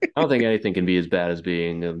 I don't think anything can be as bad as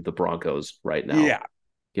being the Broncos right now. Yeah.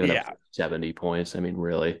 Giving up 70 points. I mean,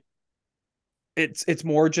 really. It's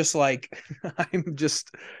more just like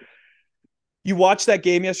you watch that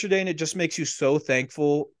game yesterday and it just makes you so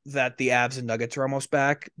thankful that the Avs and Nuggets are almost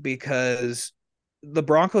back, because the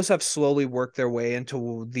Broncos have slowly worked their way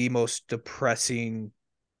into the most depressing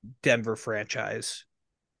Denver franchise.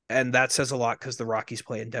 And that says a lot because the Rockies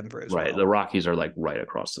play in Denver as well. Right. The Rockies are like right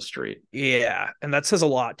across the street. Yeah. And that says a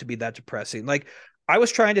lot to be that depressing. Like, I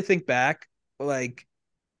was trying to think back, like,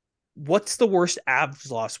 what's the worst Avs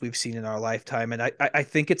loss we've seen in our lifetime? And I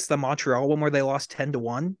think it's the Montreal one where they lost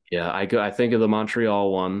 10-1. Yeah, I think of the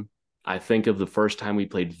Montreal one. I think of the first time we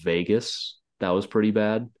played Vegas. That was pretty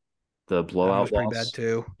bad. The blowout was pretty bad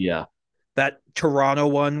too. Yeah. That Toronto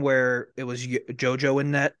one where it was JoJo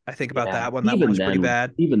in net. I think about that one. That one was pretty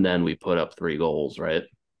bad. Even then we put up 3 goals, right?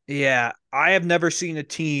 Yeah. I have never seen a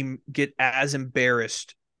team get as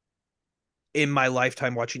embarrassed in my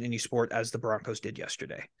lifetime watching any sport as the Broncos did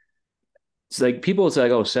yesterday. It's like people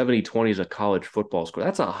say, like, 70-20 is a college football score.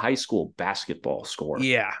 That's a high school basketball score.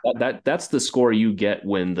 Yeah. That's the score you get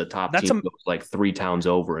when the top team goes like 3 towns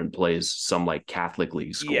over and plays some like Catholic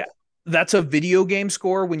League school. Yeah. That's a video game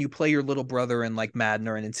score when you play your little brother in like Madden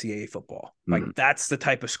or an NCAA football. Like that's the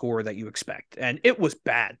type of score that you expect. And it was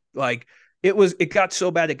bad. Like it got so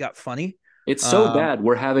bad it got funny. It's so bad.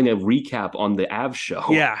 We're having a recap on the Avs show.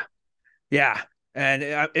 Yeah. Yeah. And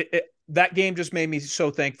that game just made me so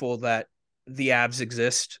thankful that the Avs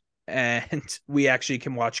exist and we actually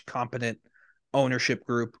can watch competent ownership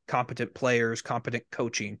group, competent players, competent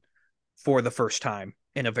coaching for the first time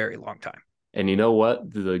in a very long time. And you know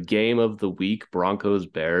what? The game of the week, Broncos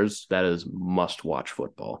Bears, that is must-watch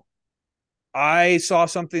football. I saw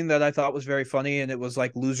something that I thought was very funny, and it was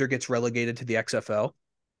like loser gets relegated to the XFL.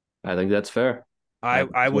 I think that's fair. I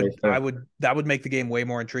would that would make the game way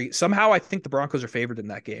more intriguing. Somehow I think the Broncos are favored in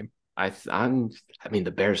that game. I mean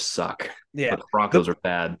the Bears suck. Yeah. But the Broncos are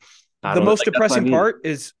bad. The most depressing part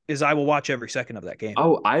is I will watch every second of that game.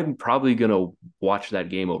 Oh, I'm probably gonna watch that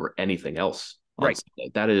game over anything else. Right.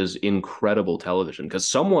 That is incredible television because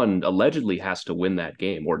someone allegedly has to win that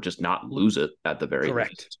game or just not lose it at the very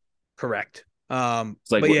least. Correct.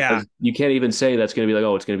 It's like, but yeah, you can't even say that's going to be like,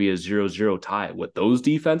 oh, it's going to be a 0-0 tie with those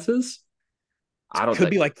defenses. I don't could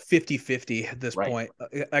be like 50-50 at this point.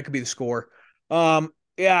 That could be the score.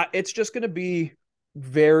 Yeah, it's just going to be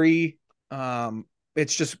very,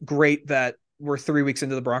 it's just great that we're 3 weeks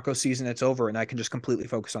into the Broncos season. It's over and I can just completely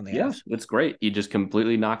focus on the Avs. It's great. You just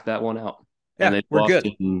completely knocked that one out. Yeah, and they we're lost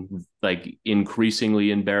good. In like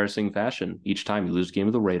increasingly embarrassing fashion. Each time you lose a game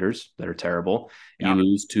of the Raiders that are terrible. You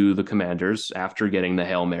lose to the Commanders after getting the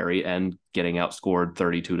Hail Mary and getting outscored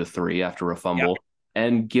 32-3 after a fumble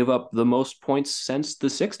and give up the most points since the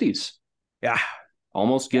 60s. Yeah.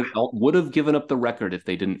 Would have given up the record if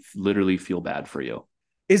they didn't literally feel bad for you.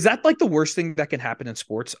 Is that like the worst thing that can happen in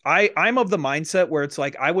sports? I'm of the mindset where it's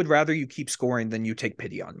like, I would rather you keep scoring than you take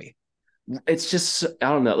pity on me. It's just, I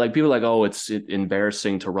don't know. Like people are like, oh, it's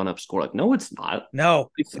embarrassing to run up score. Like, no, it's not. No,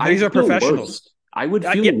 these are professionals. I would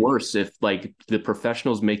feel worse if like the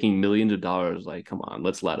professionals making millions of dollars, like, come on,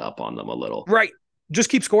 let's let up on them a little. Right. Just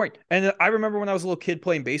keep scoring. And I remember when I was a little kid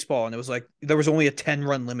playing baseball and it was like, there was only a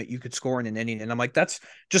 10-run limit you could score in an inning. And I'm like,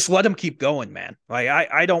 just let them keep going, man. Like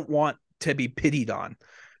I don't want to be pitied on.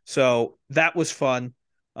 So that was fun.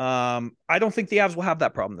 I don't think the Avs will have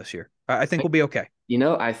that problem this year. I think we'll be okay. You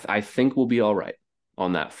know, I think we'll be all right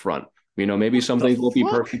on that front. You know, maybe some things won't be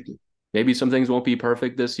perfect. Maybe some things won't be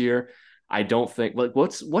perfect this year. I don't think like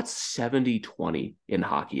what's 70-20 in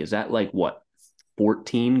hockey? Is that like what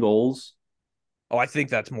 14 goals? Oh, I think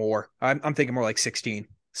that's more. I'm thinking more like 16,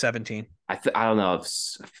 17. I don't know.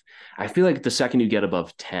 I feel like the second you get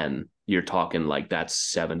above 10, you're talking like that's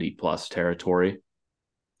 70 plus territory.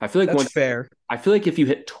 I feel like that's fair. I feel like if you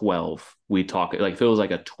hit 12, we talk like if it was like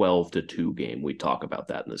a 12-2 game, we talk about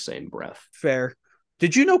that in the same breath. Fair.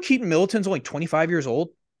 Did you know Keaton Middleton's only 25 years old?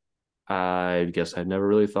 I guess I'd never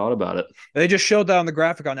really thought about it. They just showed that on the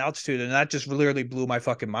graphic on altitude, and that just literally blew my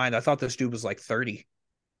fucking mind. I thought this dude was like 30.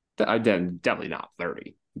 I definitely not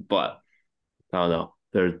 30, but I don't know.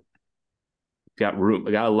 There got room.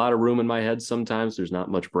 I got a lot of room in my head sometimes. There's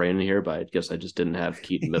not much brain in here, but I guess I just didn't have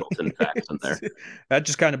Keaton Middleton facts in there. That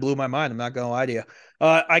just kind of blew my mind. I'm not going to lie to you.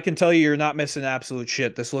 I can tell you're not missing absolute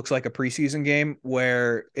shit. This looks like a preseason game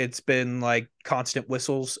where it's been like constant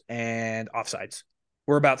whistles and offsides.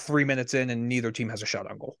 We're about 3 minutes in and neither team has a shot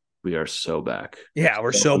on goal. We are so back. Yeah,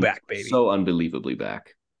 we're so back, baby. So unbelievably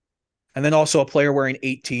back. And then also a player wearing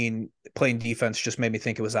 18 playing defense just made me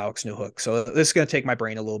think it was Alex Newhook. So this is going to take my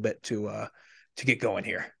brain a little bit to get going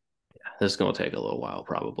here. Yeah, this is going to take a little while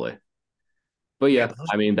probably. But yeah,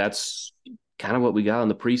 I mean, that's kind of what we got on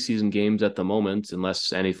the preseason games at the moment,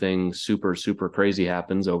 unless anything super, super crazy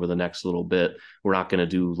happens over the next little bit. We're not going to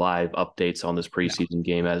do live updates on this preseason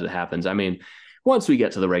game as it happens. I mean, once we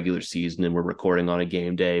get to the regular season and we're recording on a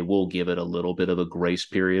game day, we'll give it a little bit of a grace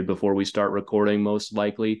period before we start recording, most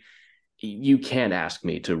likely. You can't ask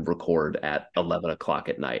me to record at 11 o'clock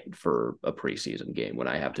at night for a preseason game when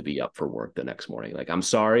I have to be up for work the next morning. Like, I'm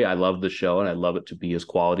sorry. I love the show and I love it to be as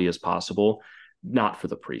quality as possible. Not for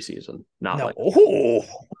the preseason. Oh,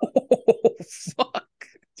 fuck.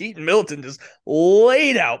 Keaton Middleton just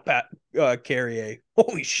laid out Pat Carrier.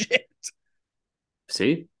 Holy shit.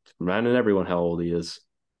 See? Reminding everyone how old he is.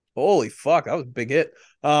 Holy fuck. That was a big hit.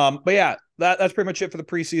 But yeah, that's pretty much it for the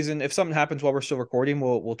preseason. If something happens while we're still recording,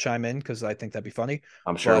 we'll chime in because I think that'd be funny.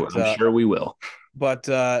 I'm sure we will. But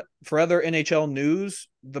for other NHL news,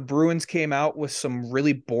 the Bruins came out with some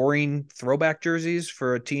really boring throwback jerseys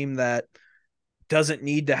for a team that doesn't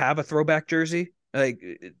need to have a throwback jersey. Like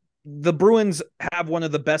the Bruins have one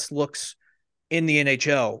of the best looks in the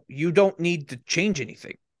NHL. You don't need to change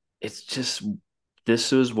anything. It's just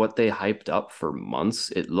this is what they hyped up for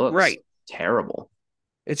months. It looks terrible.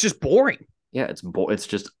 It's just boring. Yeah, it's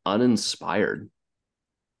just uninspired.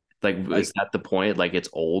 Like, is that the point? Like, it's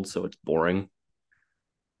old, so it's boring.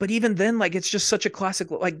 But even then, like, it's just such a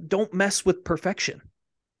classic. Like, don't mess with perfection.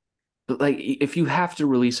 But like, if you have to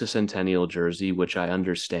release a Centennial jersey, which I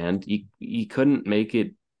understand, you couldn't make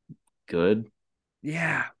it good.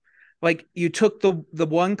 Yeah. like you took the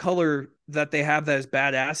one color that they have that is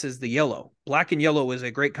badass is the yellow. Black and yellow is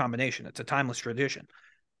a great combination. It's a timeless tradition.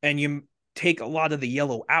 And you take a lot of the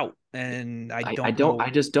yellow out. And I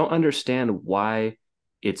just don't understand why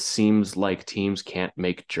it seems like teams can't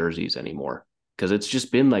make jerseys anymore. Because it's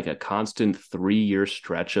just been like a constant 3-year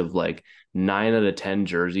stretch of like 9 out of 10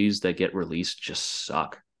 jerseys that get released just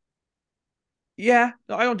suck. Yeah,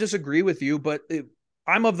 I don't disagree with you, but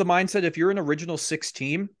I'm of the mindset if you're an original 6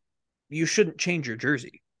 team, you shouldn't change your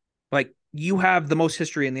jersey. Like you have the most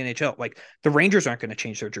history in the NHL. Like the Rangers aren't going to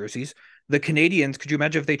change their jerseys. The Canadians, could you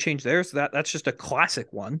imagine if they changed theirs? That's just a classic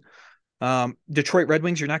one. Detroit Red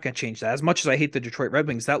Wings, you're not going to change that. As much as I hate the Detroit Red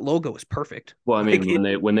Wings, that logo is perfect. Well, I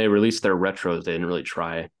mean, when they released their retros, they didn't really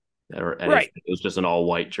try or anything. Right. It was just an all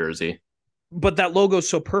white jersey. But that logo is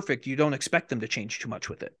so perfect, you don't expect them to change too much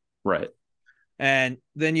with it. Right. And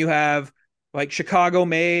then you have like Chicago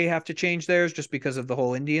may have to change theirs just because of the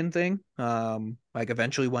whole Indian thing. Like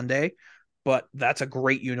eventually one day, but that's a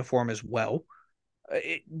great uniform as well.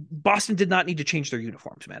 Boston did not need to change their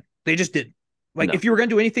uniforms, man. They just did. Like No. if you were going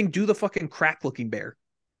to do anything, do the fucking crack looking bear.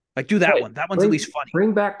 Like do that one. That one's at least funny.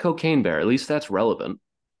 Bring back Cocaine Bear. At least that's relevant.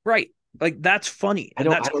 Right. Like that's funny. I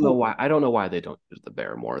don't know why. I don't know why they don't use the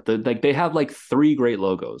bear more. They have like 3 great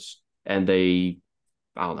logos, and I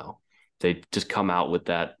don't know. They just come out with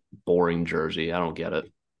that boring jersey. I don't get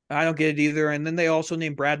it. I don't get it either. And then they also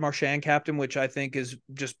named Brad Marchand captain, which I think is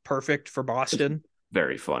just perfect for Boston. It's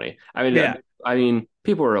very funny. I mean, yeah. I mean,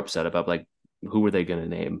 people are upset about like who were they going to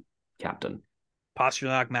name captain?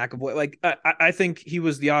 Pastrnak, McAvoy. Like I think he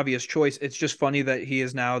was the obvious choice. It's just funny that he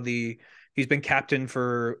is now he's been captain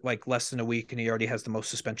for like less than a week, and he already has the most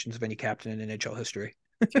suspensions of any captain in NHL history.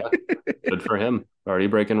 Yeah, good for him. Already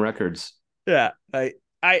breaking records. Yeah,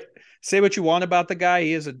 I say what you want about the guy.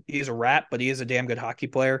 He's a rat, but he is a damn good hockey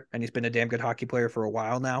player, and he's been a damn good hockey player for a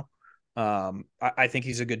while now. I think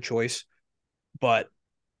he's a good choice, but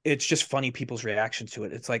it's just funny people's reactions to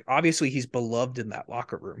it. It's like obviously he's beloved in that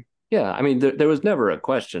locker room. Yeah, I mean, there was never a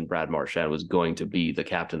question Brad Marchand was going to be the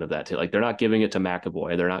captain of that team. Like, they're not giving it to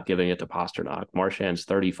McAvoy. They're not giving it to Pastrnak. Marchand's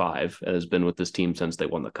 35 and has been with this team since they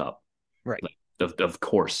won the Cup. Right. Like, of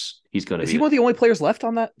course, he's going to be. Is he one of the only players left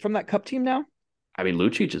on that from that Cup team now? I mean,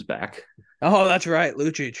 Lucic is back. Oh, that's right.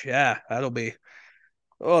 Lucic. Yeah, that'll be.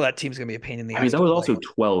 Oh, that team's going to be a pain in the ass. I mean, that was also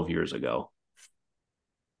 12 years ago.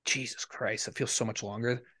 Jesus Christ. It feels so much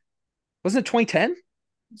longer. Wasn't it 2010?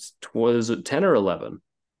 Was it 10 or 11?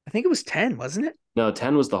 I think it was 10, wasn't it? No,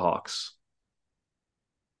 10 was the Hawks.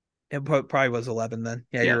 It probably was 11 then.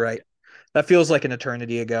 Yeah, you're right. That feels like an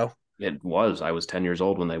eternity ago. It was. I was 10 years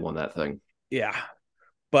old when they won that thing. Yeah.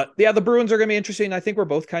 But yeah, the Bruins are going to be interesting. I think we're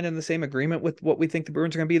both kind of in the same agreement with what we think the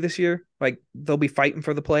Bruins are going to be this year. Like they'll be fighting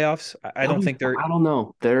for the playoffs. I don't think they're. I don't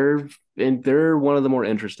know. They're one of the more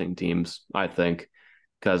interesting teams, I think,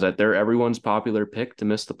 because they're everyone's popular pick to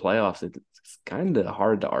miss the playoffs. It's kind of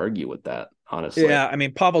hard to argue with that, honestly. Yeah, I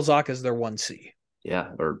mean, Pavel Zacha is their 1C.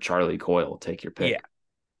 Yeah, or Charlie Coyle, take your pick. Yeah,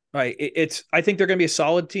 right. I think they're going to be a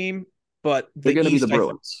solid team, but they're going to be the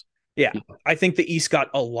Bruins. Yeah, I think the East got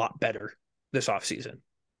a lot better this offseason.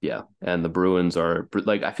 Yeah, and the Bruins are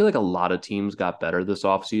like, I feel like a lot of teams got better this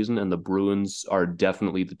offseason, and the Bruins are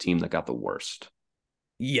definitely the team that got the worst.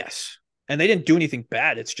 Yes. And they didn't do anything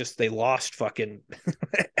bad. It's just they lost fucking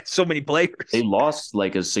so many players. They lost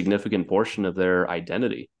like a significant portion of their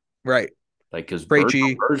identity. Right. Like, because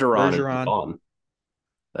Bergeron is gone.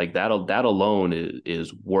 Like that alone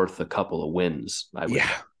is worth a couple of wins. I would say.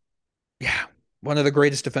 Yeah. One of the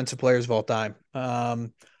greatest defensive players of all time.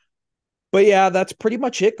 But yeah, that's pretty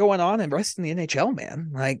much it going on and rest in the NHL,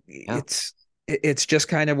 man. Like it's just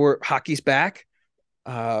kind of where hockey's back.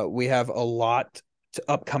 We have a lot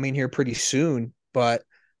upcoming here pretty soon, but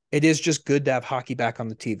it is just good to have hockey back on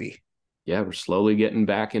the TV. Yeah, we're slowly getting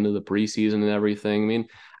back into the preseason and everything. I mean,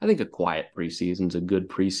 I think a quiet preseason is a good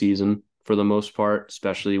preseason for the most part,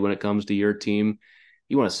 especially when it comes to your team.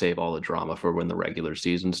 You want to save all the drama for when the regular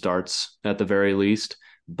season starts at the very least.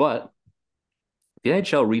 But the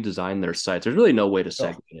NHL redesigned their sites. There's really no way to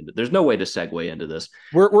segue into. There's no way to segue into this.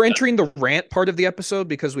 We're entering the rant part of the episode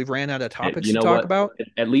because we've ran out of topics to talk about.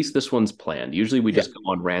 At least this one's planned. Usually we just go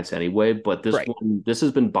on rants anyway, but this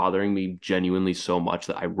has been bothering me genuinely so much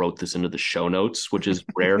that I wrote this into the show notes, which is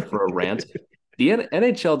rare for a rant. The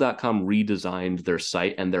NHL.com redesigned their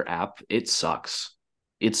site and their app. It sucks.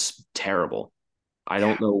 It's terrible. I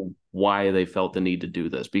don't know why they felt the need to do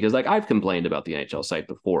this, because like I've complained about the NHL site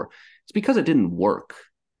before. It's because it didn't work.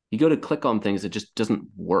 You go to click on things, it just doesn't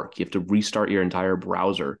work. You have to restart your entire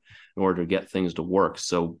browser in order to get things to work.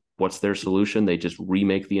 So what's their solution? They just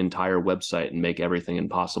remake the entire website and make everything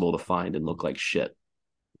impossible to find and look like shit.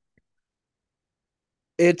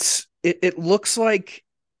 It looks like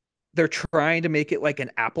they're trying to make it like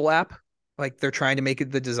an Apple app. Like they're trying to make it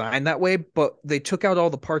the design that way, but they took out all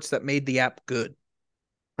the parts that made the app good.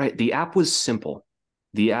 Right. The app was simple.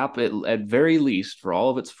 The app, at very least, for all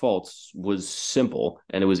of its faults, was simple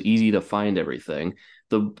and it was easy to find everything.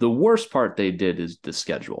 The worst part they did is the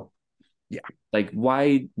schedule. Yeah. Like,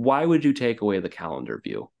 why would you take away the calendar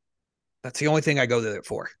view? That's the only thing I go there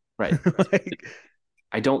for. Right. Like,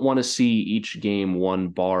 I don't want to see each game one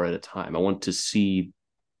bar at a time. I want to see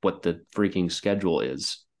what the freaking schedule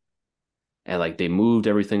is. And like they moved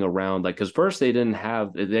everything around, like because first they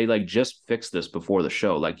like just fixed this before the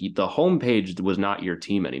show. Like the homepage was not your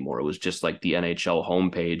team anymore. It was just like the NHL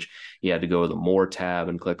homepage. You had to go to the more tab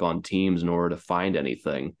and click on teams in order to find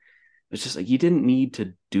anything. It's just like you didn't need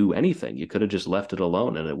to do anything. You could have just left it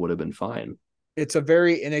alone and it would have been fine. it's a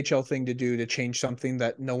very NHL thing to do, to change something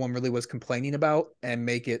that no one really was complaining about and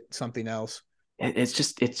make it something else. It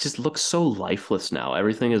just looks so lifeless now.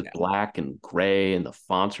 Everything is Yeah. black and gray and the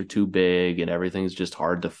fonts are too big and everything's just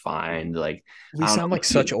hard to find. Like We I don't sound know. like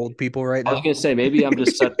such old people right I was now. gonna say maybe I'm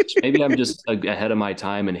just ahead of my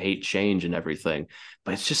time and hate change and everything,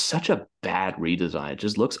 but it's just such a bad redesign. It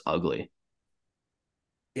just looks ugly.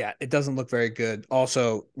 Yeah, it doesn't look very good.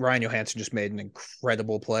 Also, Ryan Johansson just made an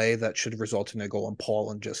incredible play that should result in a goal, and Paul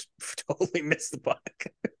and just totally missed the puck.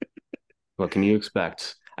 What can you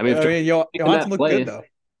expect? I mean, I mean, making Johansson that looked good play, though.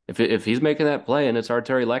 if he's making that play and it's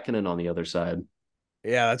Arturi Lehkonen on the other side,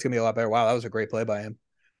 Yeah, that's gonna be a lot better. Wow, that was a great play by him.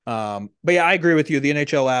 But yeah, I agree with you. The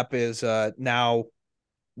NHL app is now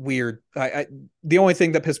weird. The only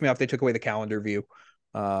thing that pissed me off, they took away the calendar view.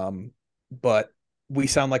 But we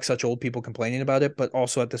sound like such old people complaining about it. But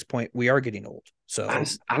also at this point, we are getting old. So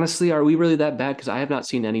honestly, are we really that bad? Because I have not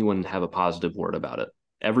seen anyone have a positive word about it.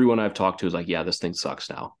 Everyone I've talked to is like, yeah, this thing sucks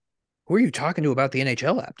now. who are you talking to about the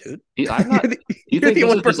NHL app, dude? I'm not. You You're think the this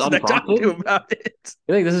only is just person I talked to unprompted? about it.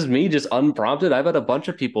 You think this is me just unprompted? I've had a bunch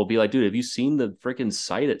of people be like, dude, have you seen the freaking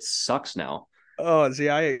site? It sucks now. Oh, see,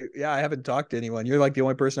 I haven't talked to anyone. You're like the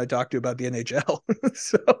only person I talked to about the NHL.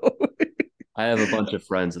 So I have a bunch of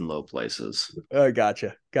friends in low places.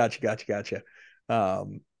 gotcha.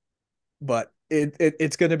 Um, but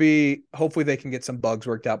it's going to be, hopefully they can get some bugs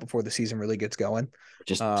worked out before the season really gets going.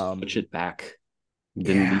 Just switch it back.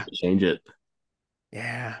 Didn't need Yeah, to change it.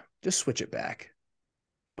 yeah, just switch it back.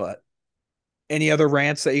 But any other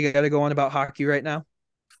rants that you got to go on about hockey right now?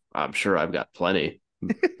 I'm sure I've got plenty.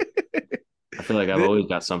 I feel like I've always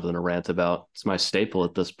got something to rant about. It's my staple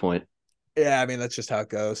at this point. Yeah, I mean that's just how it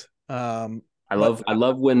goes. I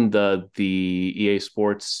love when the EA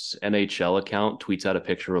Sports NHL account tweets out a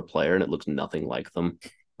picture of a player and it looks nothing like them.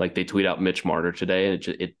 Like they tweet out Mitch Marner today and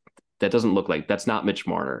it that doesn't look like, that's not Mitch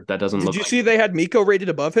Marner. That doesn't Did look you like, see they had Miko rated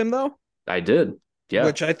above him though? I did. Yeah.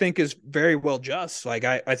 Which I think is very well just. Like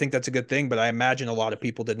I think that's a good thing, but I imagine a lot of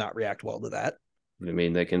people did not react well to that. I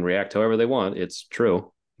mean, they can react however they want. It's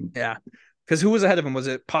true. Yeah. Because who was ahead of him? Was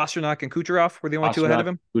it Pasternak and Kucherov were the only two ahead of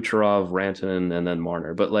him? Kucherov, Rantanen, and then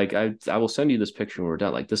Marner. But like I will send you this picture when we're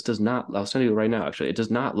done. Like this does not, I'll send you it right now, actually. It does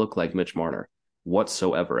not look like Mitch Marner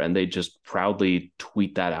whatsoever. And they just proudly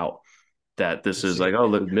tweet that out. That this is like, oh,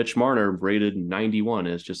 look, Mitch Marner rated 91.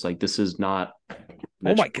 And it's just like, this is not Oh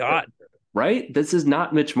Mitch my God. Right? This is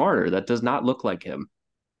not Mitch Marner. That does not look like him.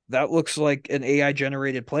 That looks like an AI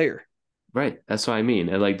generated player. Right. That's what I mean.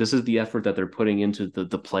 And like this is the effort that they're putting into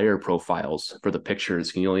the player profiles for the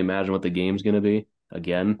pictures. Can you only imagine what the game's gonna be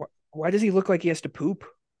again? Why does he look like he has to poop?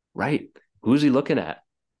 Right. Who's he looking at?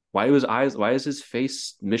 Why is his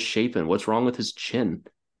face misshapen? What's wrong with his chin?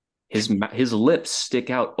 His lips stick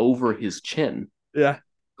out over his chin. Yeah.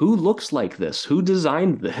 Who looks like this? Who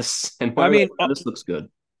designed this? And I mean, this looks good.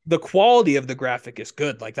 The quality of the graphic is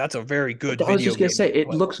good. Like that's a very good I was video just gonna game. say it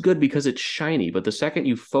looks good because it's shiny, but the second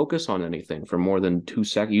you focus on anything for more than 2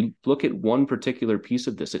 seconds, you look at one particular piece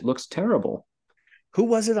of this, it looks terrible. Who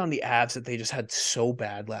was it on the Avs that they just had so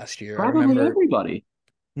bad last year? Probably I remember everybody.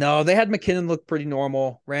 No, they had McKinnon look pretty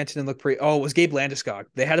normal. Rantanen looked pretty. Oh, it was Gabe Landeskog.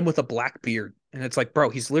 They had him with a black beard, and it's like, bro,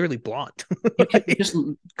 he's literally blonde. You can just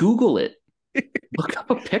Google it. Look up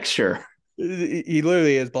a picture. He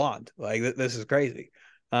literally is blonde. Like this is crazy.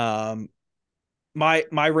 My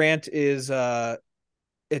rant is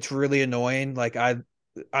it's really annoying. Like I'm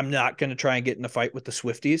not going to try and get in a fight with the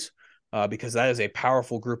Swifties because that is a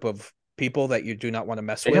powerful group of people that you do not want to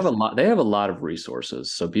mess with. They have a lot of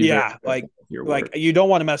resources, so be like you don't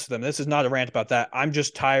want to mess with them. This is not a rant about that. I'm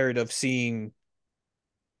just tired of seeing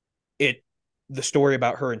the story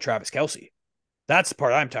about her and Travis Kelce. That's the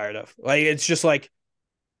part I'm tired of. Like it's just like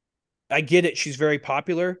I get it, she's very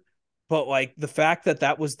popular, but like the fact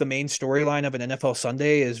that was the main storyline of an NFL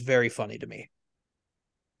Sunday is very funny to me.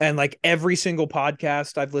 And like every single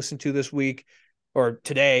podcast I've listened to this week or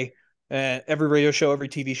today, every radio show, every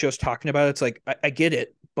TV show is talking about it. It's like, I get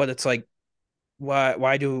it, but it's like, why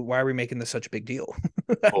are we making this such a big deal?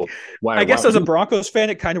 Oh, why? I Why? guess as a Broncos fan,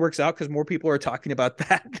 it kind of works out because more people are talking about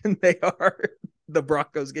that than they are the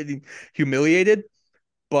Broncos getting humiliated.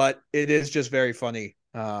 But it is just very funny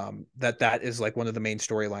that is like one of the main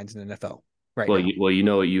storylines in the NFL right now. You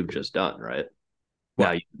know what you've just done, right?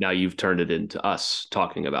 What? Now you've turned it into us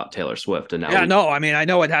talking about Taylor Swift, and now Yeah, no, I mean, I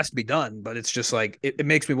know it has to be done, but it's just like it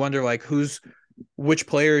makes me wonder, like, which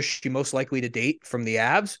player is she most likely to date from the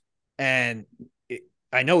Avs? And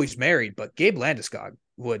I know he's married, but Gabe Landeskog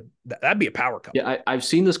that'd be a power couple. Yeah, I've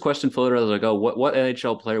seen this question floated. I was like, oh, what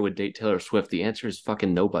NHL player would date Taylor Swift? The answer is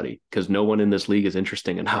fucking nobody, because no one in this league is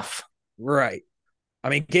interesting enough. Right. I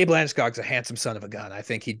mean, Gabe Landeskog's a handsome son of a gun. I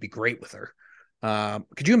think he'd be great with her.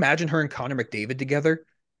 Could you imagine her and Connor McDavid together?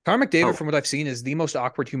 Connor McDavid, from what I've seen, is the most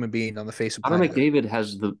awkward human being on the face of planet. Connor McDavid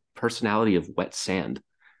has the personality of wet sand.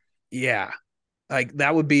 Yeah. Like,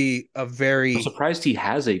 that would be a very... I'm surprised he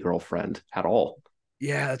has a girlfriend at all.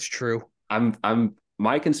 Yeah, that's true.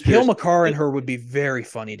 My conspiracy... Hill McCarr and her would be very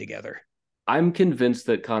funny together. I'm convinced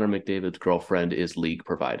that Connor McDavid's girlfriend is league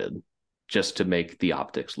provided just to make the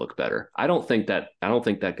optics look better. I don't think that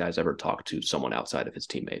guy's ever talked to someone outside of his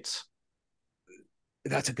teammates.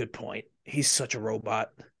 That's a good point. He's such a robot.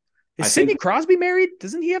 Is Sidney Crosby married?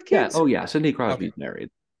 Doesn't he have kids? Yeah. Oh yeah, Sidney Crosby's married.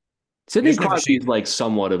 Sidney Crosby's like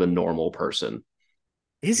somewhat of a normal person.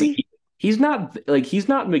 Is he? He's not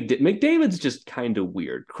McDavid's just kind of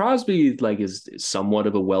weird. Crosby like is somewhat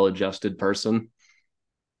of a well-adjusted person.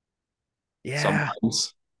 Yeah.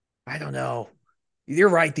 Sometimes. I don't know. You're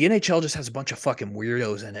right. The NHL just has a bunch of fucking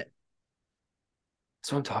weirdos in it.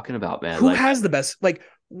 That's what I'm talking about, man. Who has the best? Like,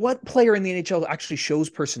 what player in the NHL actually shows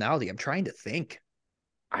personality? I'm trying to think.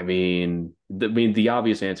 I mean, the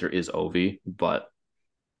obvious answer is Ovi, but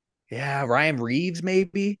yeah, Ryan Reeves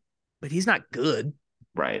maybe, but he's not good.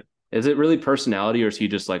 Right. Is it really personality, or is he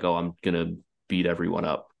just like, oh, I'm gonna beat everyone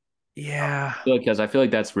up? Yeah. Because I feel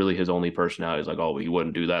like that's really his only personality. He's like, oh, he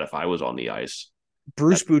wouldn't do that if I was on the ice.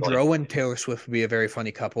 Bruce Boudreau and Taylor Swift would be a very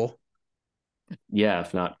funny couple. Yeah,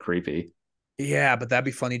 if not creepy. Yeah, but that'd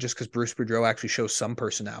be funny just because Bruce Boudreau actually shows some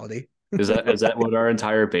personality. Is that what our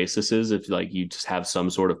entire basis is? If like you just have some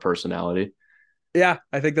sort of personality? Yeah,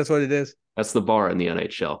 I think that's what it is. That's the bar in the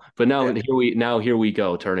NHL. But here we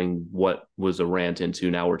go, turning what was a rant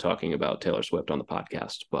into now we're talking about Taylor Swift on the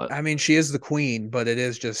podcast. But I mean, she is the queen, but it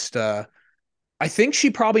is just I think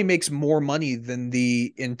she probably makes more money than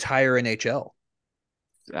the entire NHL.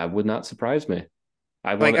 That would not surprise me.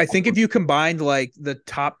 I think if you combined like the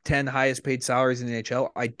top 10 highest paid salaries in the NHL,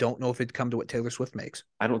 I don't know if it'd come to what Taylor Swift makes.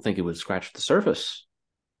 I don't think it would scratch the surface.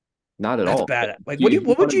 Not at all. That's bad. Like,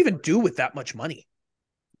 what would you even do with that much money?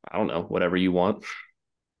 I don't know. Whatever you want.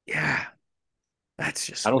 Yeah. That's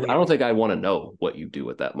just I don't think I want to know what you do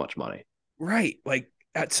with that much money. Right. Like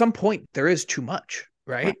at some point there is too much,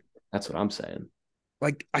 right? That's what I'm saying.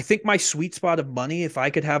 Like I think my sweet spot of money, if I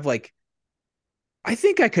could have like I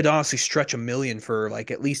think I could honestly stretch $1 million for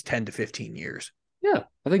like at least 10 to 15 years. Yeah,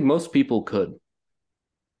 I think most people could.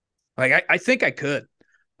 Like I think I could.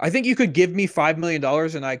 I think you could give me $5 million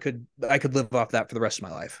and I could live off that for the rest of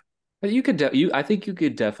my life. But I think you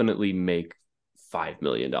could definitely make $5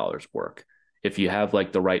 million work if you have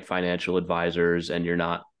like the right financial advisors and you're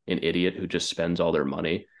not an idiot who just spends all their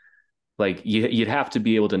money. Like you'd have to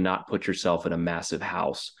be able to not put yourself in a massive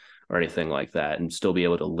house or anything like that and still be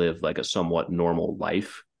able to live like a somewhat normal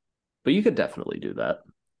life. But you could definitely do that.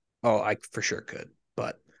 Oh, I for sure could.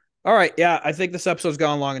 But all right. Yeah, I think this episode's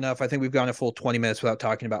gone long enough. I think we've gone a full 20 minutes without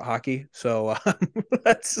talking about hockey. So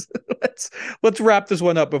let's wrap this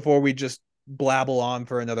one up before we just blabble on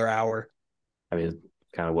for another hour. I mean,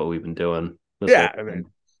 kind of what we've been doing. We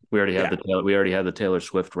already had the Taylor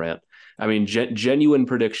Swift rant. I mean, genuine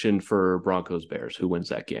prediction for Broncos Bears. Who wins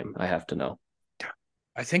that game? I have to know.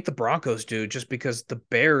 I think the Broncos do, just because the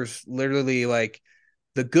Bears literally like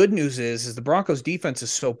the good news is the Broncos defense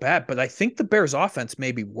is so bad, but I think the Bears offense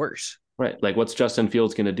may be worse. Right. Like what's Justin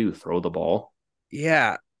Fields going to do? Throw the ball?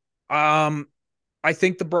 Yeah. I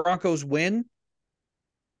think the Broncos win,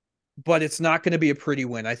 but it's not going to be a pretty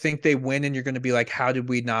win. I think they win and you're going to be like, how did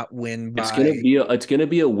we not win? It's going to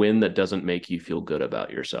be a win that doesn't make you feel good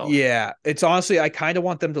about yourself. Yeah. It's honestly, I kind of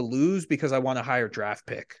want them to lose because I want a higher draft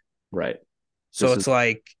pick. Right. So it's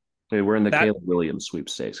like we're in the Caleb Williams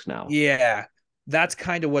sweepstakes now. Yeah, that's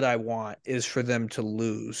kind of what I want is for them to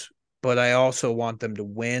lose, but I also want them to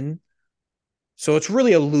win. So it's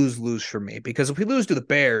really a lose-lose for me because if we lose to the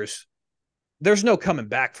Bears, there's no coming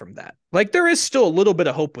back from that. Like there is still a little bit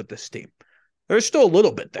of hope with this team. There's still a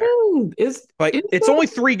little bit there. It's there? only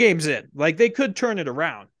 3 games in. Like, they could turn it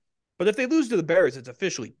around. But if they lose to the Bears, it's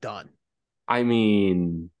officially done. I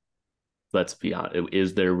mean, let's be honest.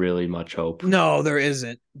 Is there really much hope? No, there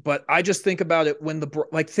isn't. But I just think about it when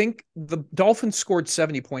the Dolphins scored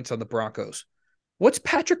 70 points on the Broncos. What's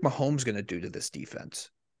Patrick Mahomes going to do to this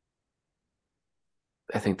defense?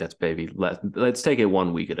 I think that's baby. Let's take it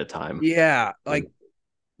 1 week at a time. Yeah, like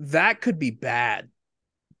that could be bad.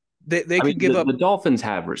 They could give up. The Dolphins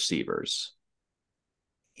have receivers.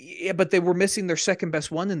 Yeah, but they were missing their second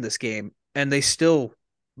best one in this game, and they still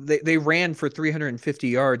they ran for 350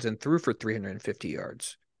 yards and threw for 350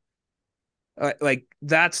 yards. Like,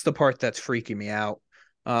 that's the part that's freaking me out.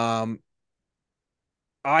 I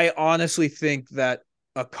honestly think that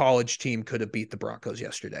a college team could have beat the Broncos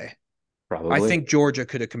yesterday. Probably. I think Georgia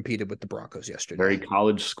could have competed with the Broncos yesterday. Very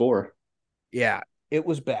college score. Yeah, it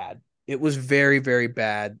was bad. It was very, very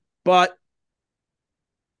bad. But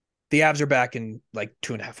the Avs are back in like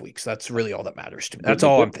 2.5 weeks. That's really all that matters to me. That's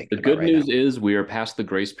all I'm thinking. The good news is we are past the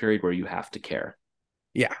grace period where you have to care.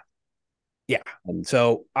 Yeah. Yeah.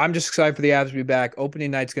 So I'm just excited for the Avs to be back.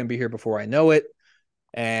 Opening night's going to be here before I know it.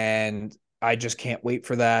 And I just can't wait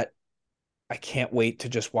for that. I can't wait to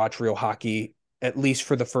just watch real hockey, at least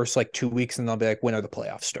for the first 2 weeks. And I'll be like, when are the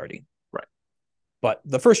playoffs starting? Right. But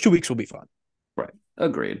the first 2 weeks will be fun. Right.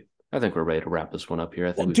 Agreed. I think we're ready to wrap this one up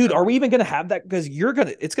here. Are we even going to have that? Because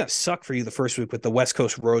it's going to suck for you the first week with the West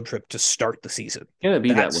Coast road trip to start the season. It's going to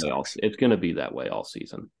be that way. It's going to be that way all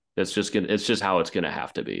season. It's just how it's going to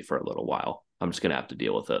have to be for a little while. I'm just going to have to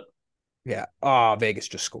deal with it. Yeah. Vegas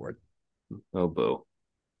just scored. Oh, boo.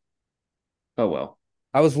 Oh, well.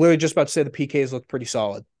 I was literally just about to say the PKs looked pretty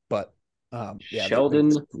solid, but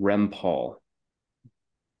Sheldon Rempal.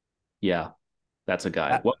 Yeah, that's a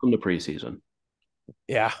guy. Welcome to preseason.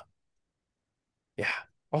 Yeah. Yeah.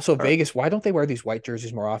 Also, Vegas, why don't they wear these white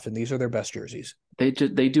jerseys more often? These are their best jerseys. They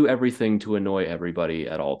do everything to annoy everybody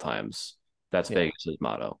at all times. That's Vegas's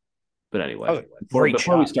motto. But anyway,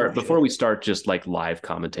 before we start just live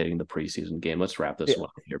commentating the preseason game, let's wrap this one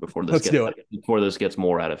up here before this gets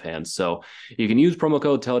more out of hand. So you can use promo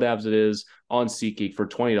code TELLITABS on SeatGeek for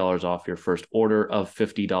 $20 off your first order of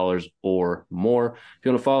 $50 or more. If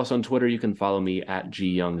you want to follow us on Twitter, you can follow me at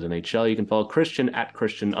GYoungsNHL. You can follow Christian at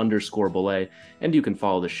Christian_Boulay, and you can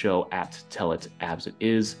follow the show at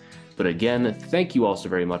TellItAbsItIs. But again, thank you all so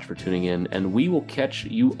very much for tuning in, and we will catch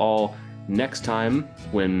you all next time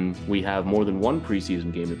when we have more than one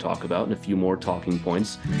preseason game to talk about and a few more talking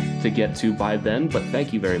points to get to by then. But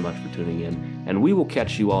thank you very much for tuning in, and we will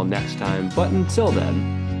catch you all next time. But until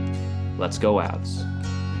then, let's go Avs.